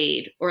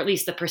 aid, or at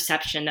least the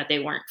perception that they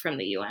weren't from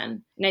the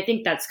UN. And I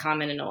think that's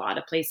common in a lot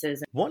of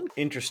places. One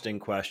interesting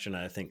question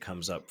I think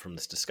comes up from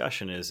this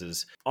discussion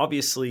is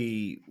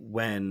obviously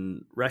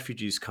when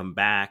refugees come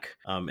back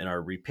and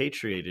are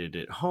repatriated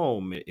at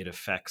home, it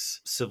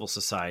affects civil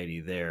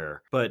society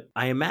there. But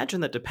I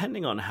imagine that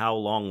depending on how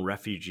long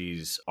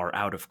refugees are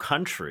out of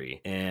country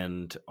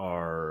and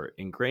are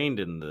ingrained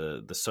in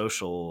the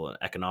social,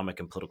 economic,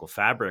 and political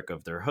fabric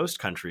of their host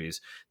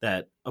countries,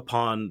 that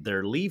upon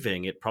their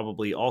leaving, it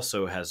probably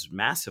also has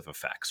massive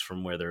effects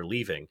from where they're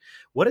leaving.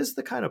 What is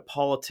the kind of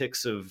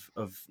politics of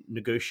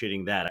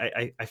negotiating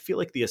that? I feel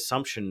like the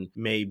assumption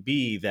may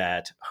be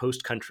that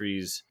host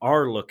countries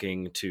are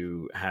looking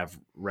to have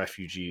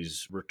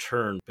refugees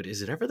return, but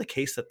is it ever the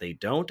case that they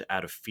don't,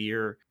 out of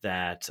fear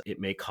that it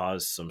may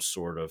cause some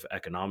sort of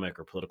economic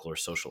or political or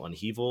social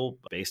upheaval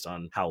based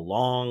on how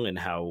long and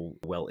how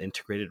well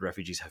integrated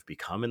refugees have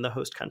become in the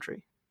host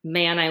country?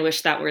 Man, I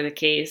wish that were the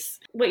case.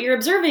 What you're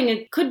observing,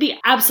 it could be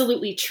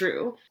absolutely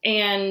true.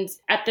 And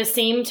at the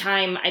same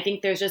time, I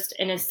think there's just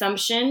an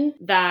assumption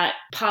that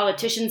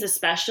politicians,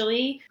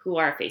 especially who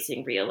are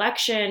facing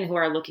re-election, who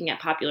are looking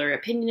at popular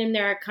opinion in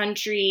their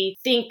country,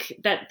 think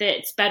that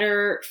it's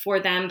better for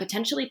them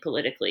potentially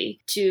politically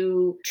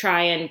to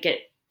try and get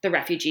the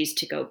refugees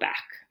to go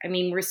back. I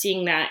mean, we're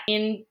seeing that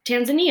in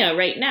Tanzania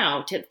right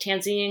now. The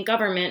Tanzanian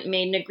government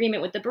made an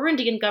agreement with the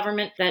Burundian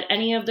government that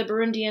any of the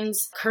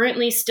Burundians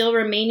currently still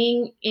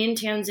remaining in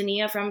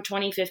Tanzania from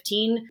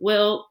 2015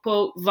 will,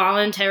 quote,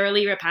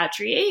 voluntarily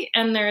repatriate.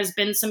 And there's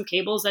been some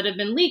cables that have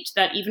been leaked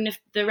that even if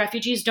the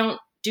refugees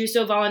don't do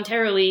so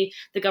voluntarily,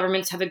 the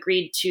governments have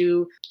agreed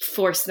to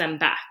force them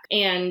back.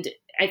 And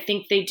I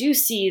think they do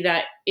see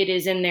that it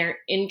is in their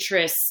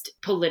interest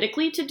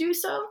politically to do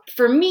so.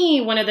 For me,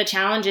 one of the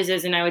challenges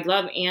is, and I would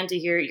love, Anne, to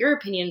hear your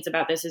opinions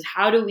about this, is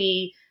how do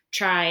we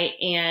try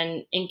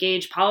and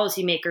engage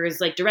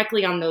policymakers like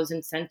directly on those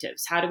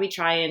incentives? How do we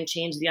try and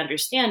change the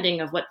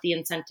understanding of what the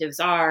incentives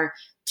are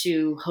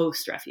to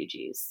host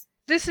refugees?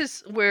 This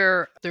is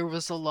where there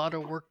was a lot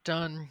of work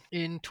done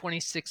in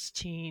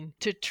 2016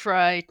 to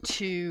try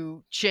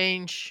to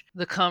change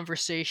the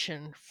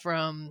conversation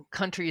from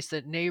countries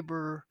that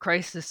neighbor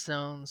crisis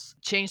zones,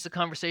 change the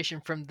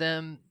conversation from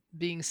them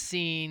being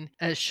seen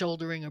as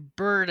shouldering a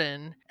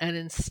burden, and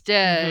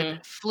instead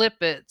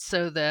flip it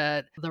so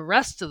that the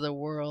rest of the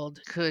world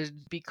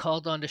could be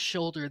called on to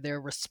shoulder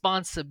their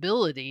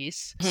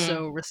responsibilities.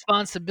 So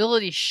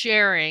responsibility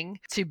sharing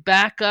to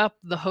back up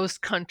the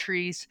host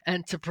countries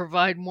and to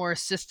provide more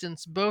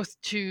assistance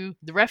both to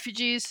the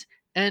refugees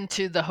and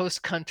to the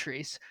host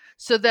countries,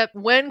 so that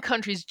when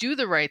countries do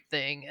the right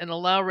thing and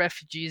allow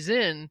refugees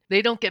in,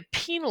 they don't get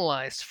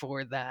penalized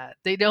for that.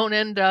 They don't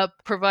end up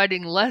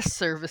providing less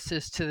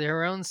services to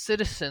their own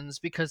citizens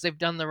because they've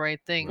done the right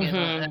thing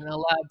and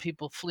allowed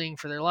people fleeing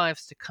for their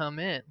lives to come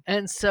in.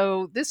 And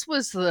so this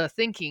was the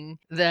thinking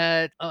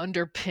that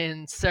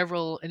underpinned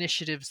several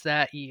initiatives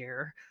that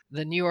year.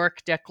 The New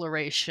York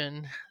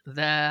Declaration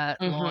that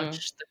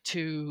launched the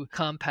two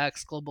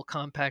compacts, Global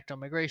Compact on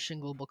Migration,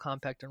 Global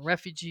Compact on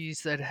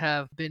Refugees, that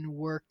have been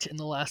worked in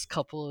the last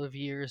couple of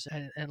years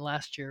and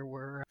last year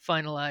were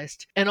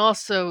finalized. And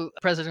also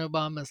President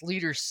Obama's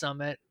Leaders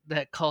Summit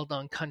that called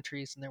on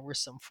countries, and there were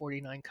some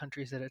 49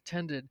 countries that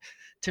attended,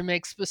 to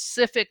make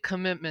specific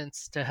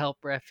commitments to help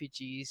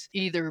refugees,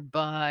 either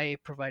by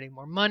providing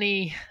more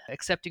money,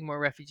 accepting more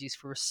refugees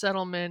for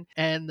resettlement.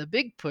 And the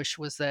big push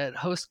was that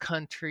host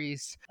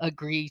countries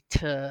agree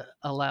to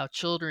allow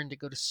children to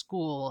go to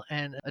school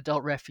and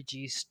adult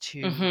refugees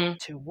to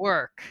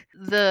work.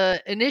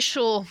 The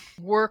initial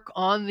work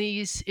on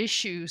these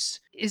issues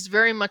is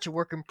very much a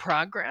work in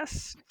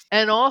progress.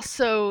 And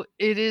also,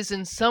 it is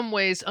in some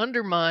ways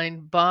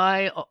undermined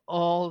by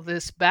all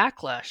this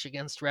backlash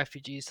against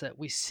refugees that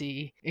we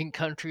see in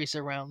countries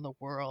around the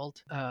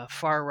world,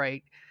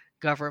 far-right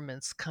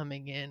governments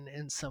coming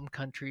in some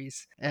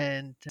countries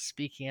and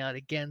speaking out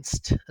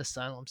against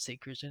asylum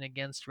seekers and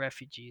against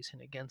refugees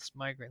and against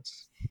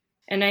migrants.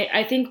 And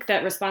I think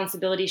that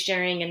responsibility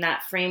sharing in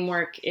that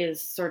framework is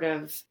sort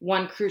of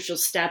one crucial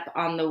step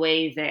on the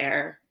way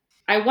there.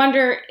 I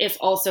wonder if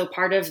also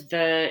part of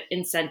the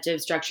incentive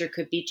structure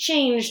could be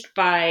changed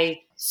by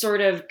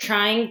sort of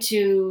trying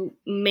to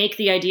make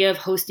the idea of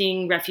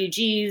hosting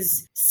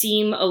refugees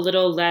seem a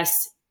little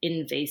less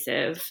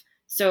invasive.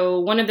 So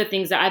one of the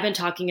things that I've been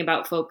talking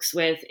about folks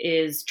with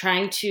is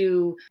trying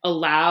to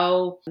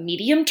allow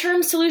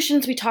medium-term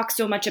solutions. We talk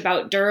so much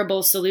about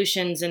durable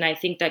solutions, and I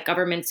think that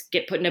governments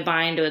get put in a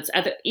bind. It's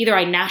either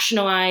I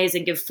nationalize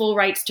and give full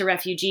rights to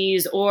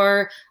refugees,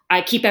 or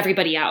I keep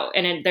everybody out,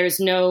 and there's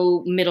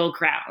no middle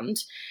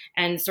ground.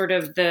 And sort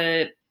of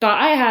the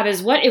thought I have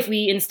is, what if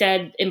we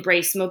instead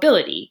embrace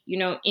mobility? You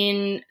know,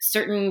 in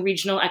certain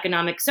regional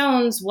economic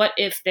zones, what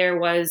if there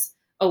was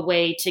a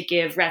way to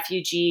give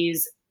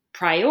refugees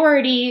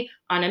priority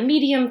on a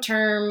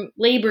medium-term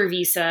labor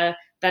visa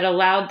that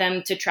allowed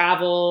them to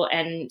travel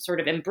and sort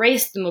of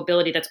embrace the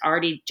mobility that's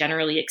already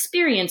generally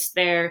experienced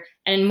there.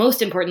 And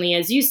most importantly,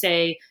 as you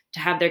say, to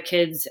have their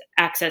kids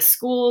access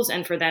schools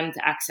and for them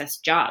to access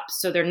jobs.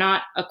 So they're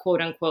not a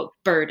quote unquote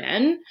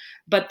burden,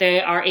 but they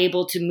are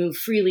able to move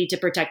freely to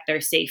protect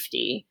their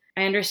safety.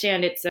 I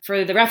understand it's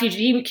for the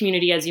refugee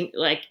community, as you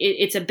like,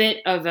 it's a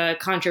bit of a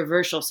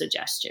controversial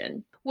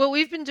suggestion. What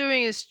we've been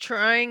doing is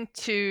trying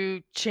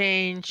to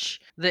change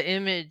the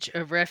image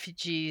of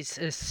refugees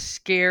as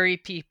scary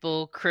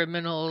people,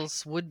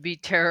 criminals, would-be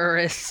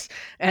terrorists,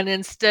 and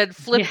instead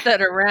flip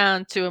that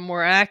around to a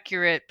more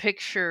accurate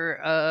picture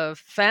of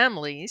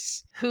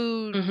families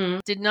who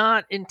did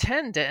not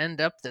intend to end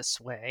up this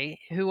way,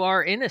 who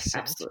are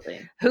innocent,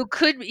 who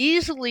could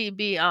easily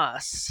be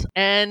us,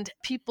 and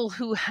people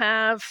who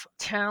have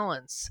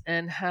talents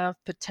and have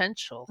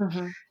potential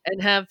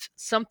and have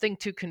something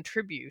to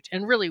contribute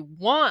and really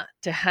want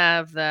to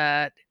have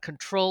that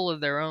control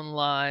of their own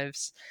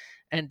lives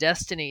and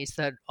destinies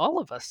that all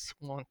of us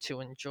want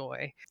to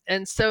enjoy.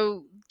 And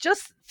so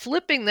just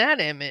flipping that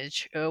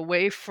image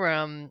away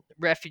from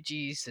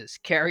refugees as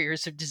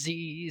carriers of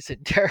disease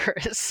and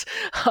terrorists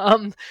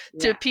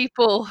to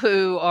people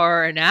who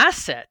are an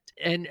asset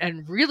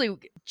and really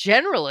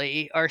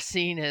generally are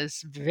seen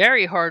as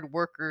very hard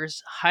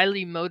workers,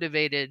 highly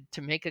motivated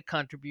to make a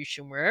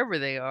contribution wherever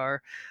they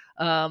are.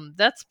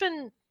 That's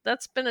been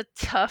a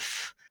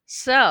tough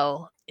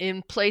sell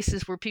in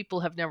places where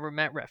people have never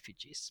met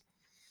refugees.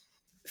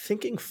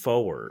 Thinking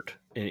forward,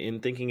 in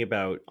thinking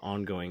about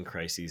ongoing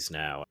crises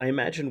now, I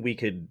imagine we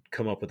could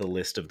come up with a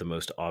list of the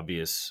most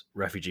obvious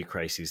refugee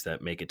crises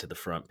that make it to the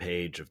front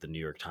page of the New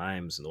York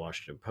Times and the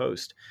Washington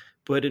Post.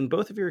 But in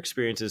both of your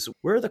experiences,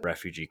 where are the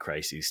refugee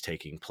crises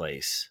taking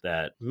place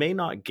that may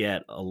not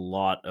get a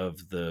lot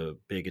of the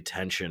big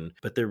attention,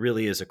 but there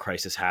really is a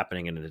crisis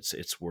happening and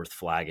it's worth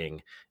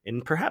flagging?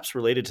 And perhaps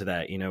related to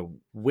that,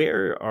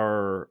 where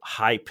are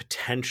high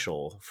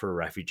potential for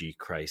refugee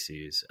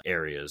crises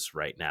areas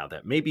right now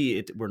that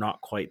maybe we're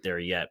not quite there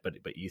yet, but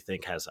you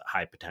think has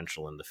high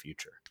potential in the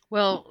future?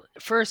 Well,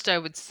 first I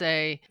would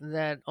say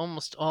that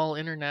almost all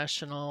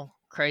international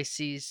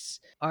crises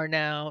are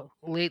now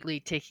lately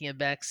taking a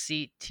back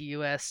seat to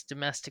U.S.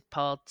 domestic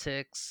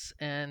politics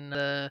and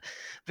the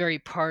very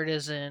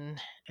partisan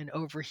and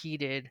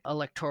overheated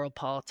electoral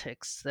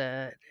politics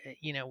that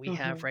we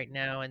have right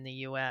now in the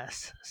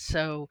U.S.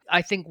 So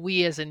I think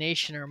we as a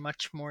nation are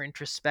much more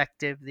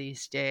introspective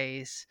these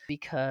days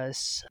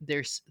because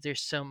there's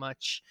so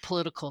much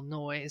political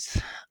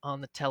noise on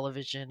the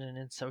television and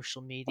in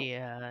social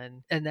media,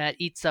 and that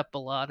eats up a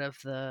lot of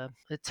the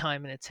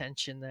time and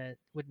attention that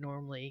would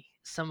normally,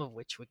 some of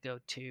which would go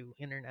to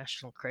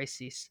international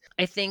crises.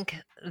 I think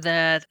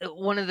that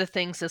one of the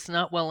things that's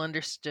not well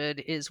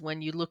understood is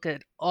when you look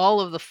at all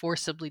of the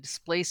forcibly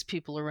displaced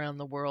people around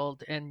the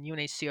world, and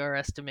UNHCR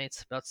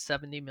estimates about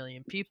 70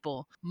 million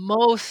people,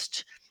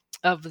 most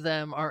of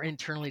them are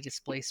internally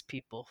displaced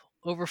people.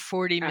 Over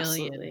 40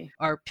 million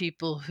are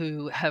people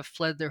who have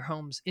fled their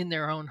homes in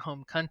their own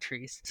home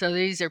countries. So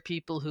these are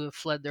people who have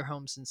fled their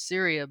homes in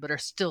Syria, but are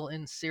still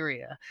in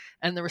Syria.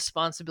 And the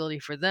responsibility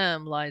for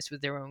them lies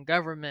with their own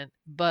government.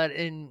 But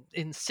in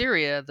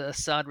Syria, the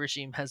Assad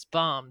regime has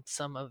bombed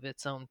some of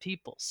its own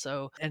people.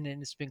 And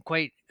it's been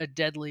quite a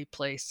deadly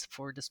place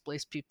for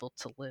displaced people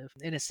to live.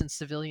 Innocent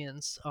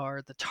civilians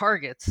are the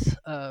targets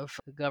of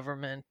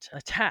government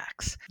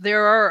attacks.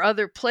 There are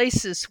other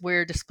places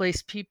where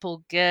displaced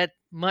people get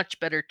much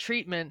better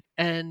treatment,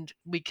 and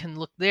we can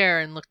look there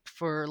and look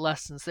for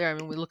lessons there. I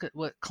mean, we look at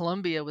what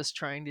Colombia was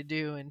trying to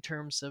do in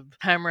terms of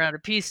hammer out a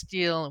peace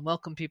deal and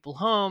welcome people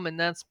home, and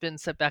that's been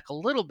set back a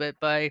little bit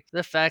by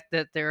the fact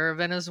that there are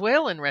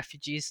Venezuelan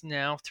refugees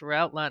now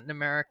throughout Latin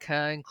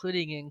America,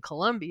 including in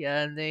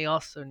Colombia, and they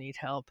also need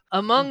help.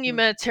 Among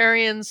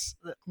humanitarians,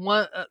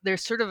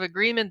 there's sort of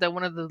agreement that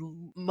one of the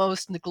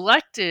most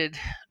neglected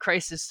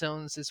crisis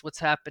zones is what's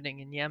happening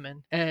in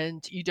Yemen,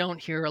 and you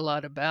don't hear a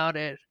lot about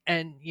it,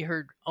 and you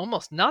heard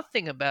almost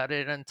nothing about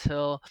it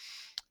until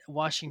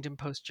Washington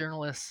Post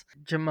journalist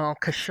Jamal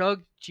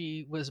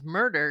Khashoggi was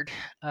murdered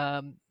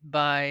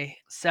by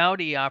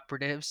Saudi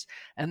operatives.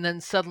 And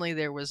then suddenly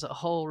there was a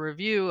whole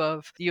review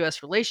of the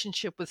U.S.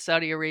 relationship with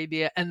Saudi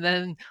Arabia. And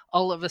then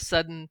all of a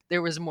sudden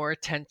there was more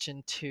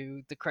attention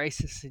to the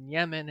crisis in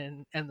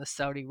Yemen and the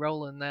Saudi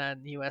role in that,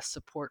 and U.S.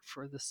 support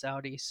for the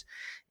Saudis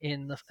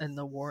in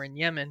the war in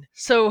Yemen.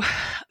 So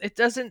it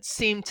doesn't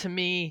seem to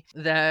me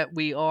that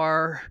we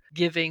are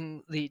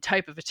giving the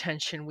type of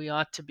attention we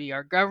ought to be.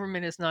 Our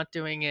government is not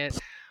doing it.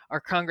 Our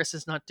Congress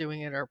is not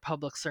doing it. Our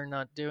publics are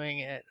not doing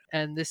it.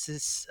 And this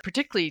is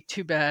particularly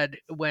too bad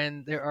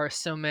when there are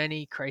so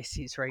many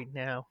crises right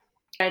now.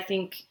 I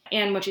think,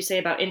 and what you say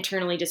about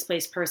internally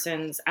displaced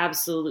persons,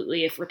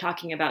 absolutely. If we're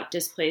talking about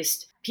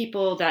displaced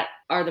people that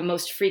are the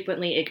most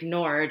frequently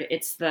ignored,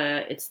 it's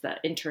the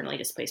internally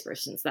displaced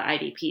persons, the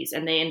IDPs,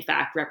 and they in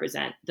fact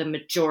represent the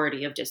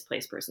majority of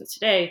displaced persons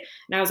today.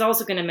 And I was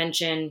also going to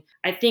mention,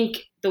 I think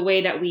the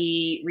way that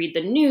we read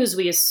the news,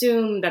 we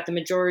assume that the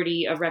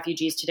majority of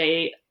refugees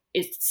today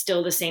it's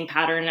still the same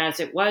pattern as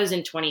it was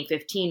in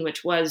 2015,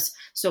 which was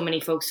so many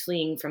folks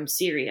fleeing from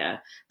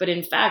Syria. But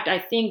in fact, I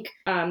think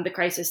the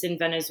crisis in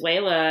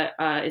Venezuela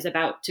is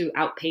about to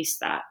outpace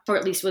that, or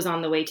at least was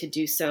on the way to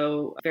do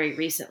so very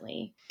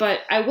recently. But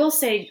I will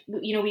say,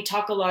 we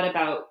talk a lot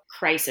about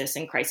crisis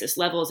and crisis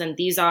levels, and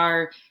these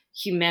are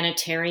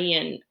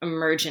humanitarian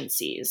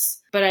emergencies.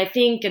 But I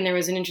think, and there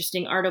was an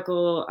interesting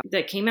article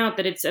that came out,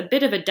 that it's a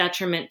bit of a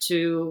detriment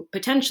to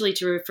potentially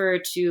to refer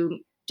to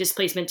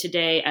displacement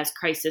today as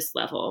crisis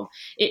level.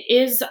 It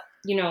is,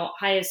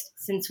 highest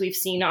since we've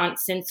seen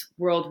since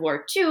World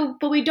War II,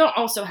 but we don't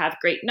also have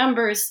great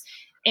numbers.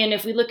 And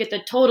if we look at the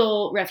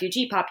total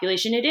refugee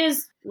population, it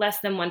is less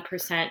than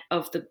 1%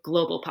 of the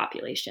global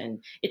population.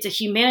 It's a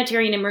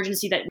humanitarian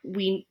emergency that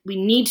we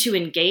need to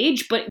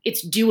engage, but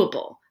it's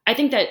doable. I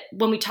think that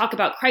when we talk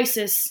about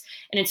crisis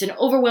and it's an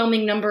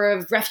overwhelming number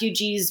of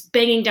refugees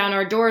banging down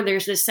our door,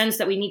 there's this sense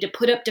that we need to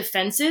put up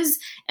defenses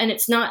and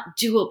it's not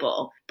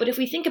doable. But if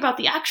we think about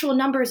the actual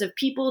numbers of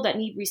people that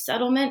need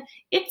resettlement,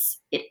 it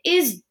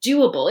is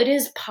doable. It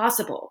is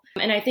possible.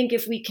 And I think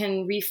if we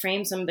can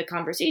reframe some of the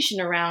conversation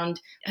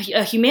around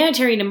a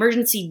humanitarian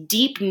emergency,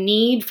 deep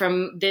need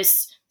from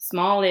this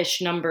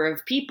smallish number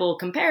of people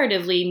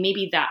comparatively,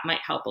 maybe that might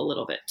help a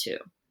little bit too.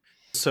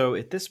 So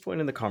at this point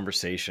in the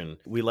conversation,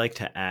 we like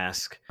to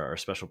ask our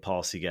special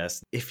policy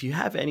guests if you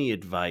have any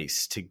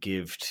advice to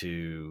give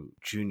to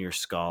junior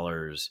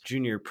scholars,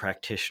 junior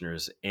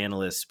practitioners,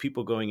 analysts,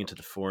 people going into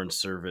the foreign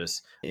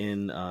service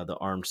in the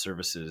armed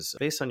services.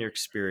 Based on your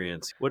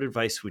experience, what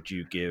advice would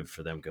you give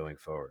for them going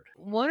forward?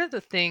 One of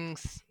the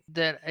things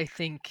that I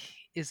think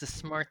is a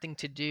smart thing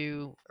to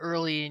do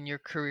early in your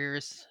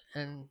careers,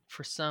 and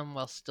for some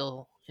while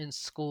still in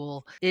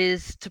school,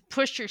 is to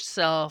push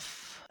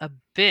yourself a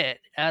bit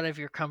out of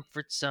your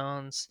comfort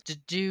zones, to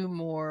do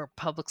more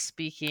public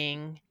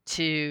speaking,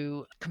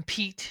 to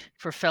compete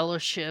for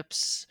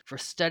fellowships, for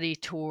study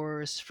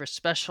tours, for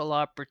special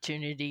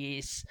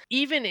opportunities.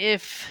 Even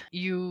if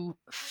you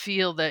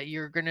feel that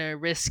you're going to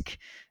risk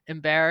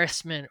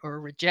embarrassment or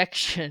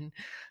rejection,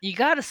 you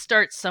got to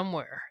start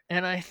somewhere.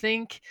 And I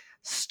think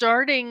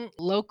starting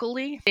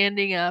locally,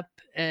 standing up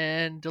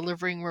and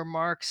delivering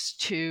remarks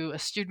to a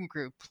student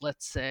group,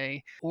 let's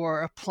say,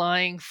 or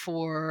applying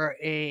for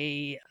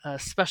a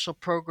special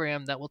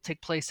program that will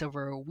take place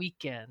over a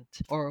weekend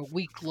or a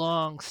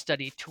week-long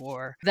study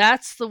tour.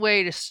 That's the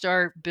way to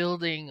start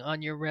building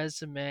on your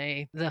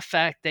resume the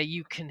fact that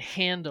you can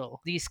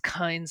handle these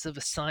kinds of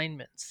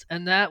assignments.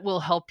 And that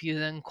will help you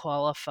then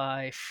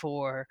qualify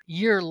for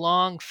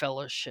year-long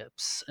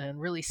fellowships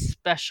and really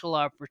special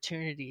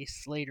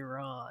opportunities later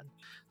on.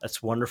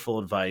 That's wonderful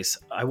advice.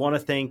 I want to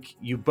thank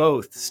you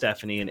both,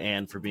 Stephanie and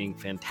Anne, for being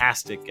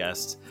fantastic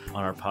guests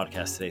on our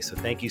podcast today. So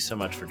thank you so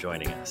much for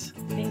joining us.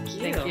 Thank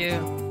you. Thank you.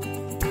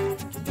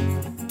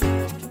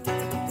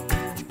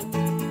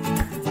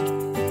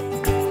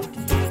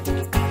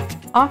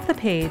 Off the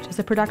Page is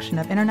a production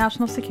of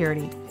International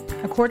Security,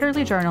 a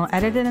quarterly journal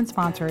edited and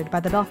sponsored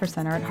by the Belfer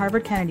Center at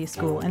Harvard Kennedy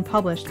School and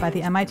published by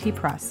the MIT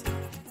Press.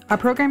 Our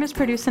program is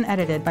produced and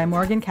edited by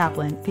Morgan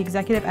Kaplan, the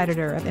executive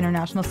editor of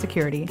International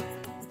Security.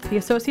 The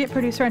associate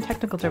producer and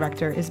technical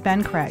director is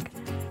Ben Craig.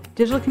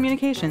 Digital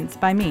communications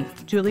by me,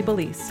 Julie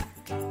Belise.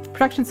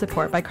 Production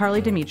support by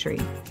Carly Dimitri.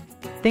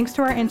 Thanks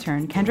to our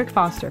intern, Kendrick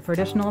Foster, for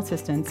additional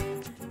assistance,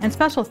 and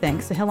special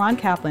thanks to Hilan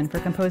Kaplan for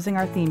composing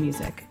our theme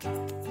music.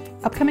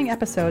 Upcoming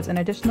episodes and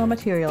additional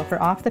material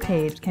for Off the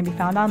Page can be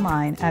found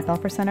online at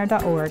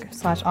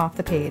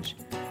belfercenter.org/offthepage.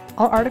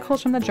 All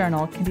articles from the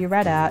journal can be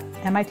read at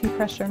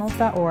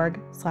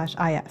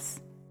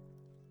mitpressjournals.org/is.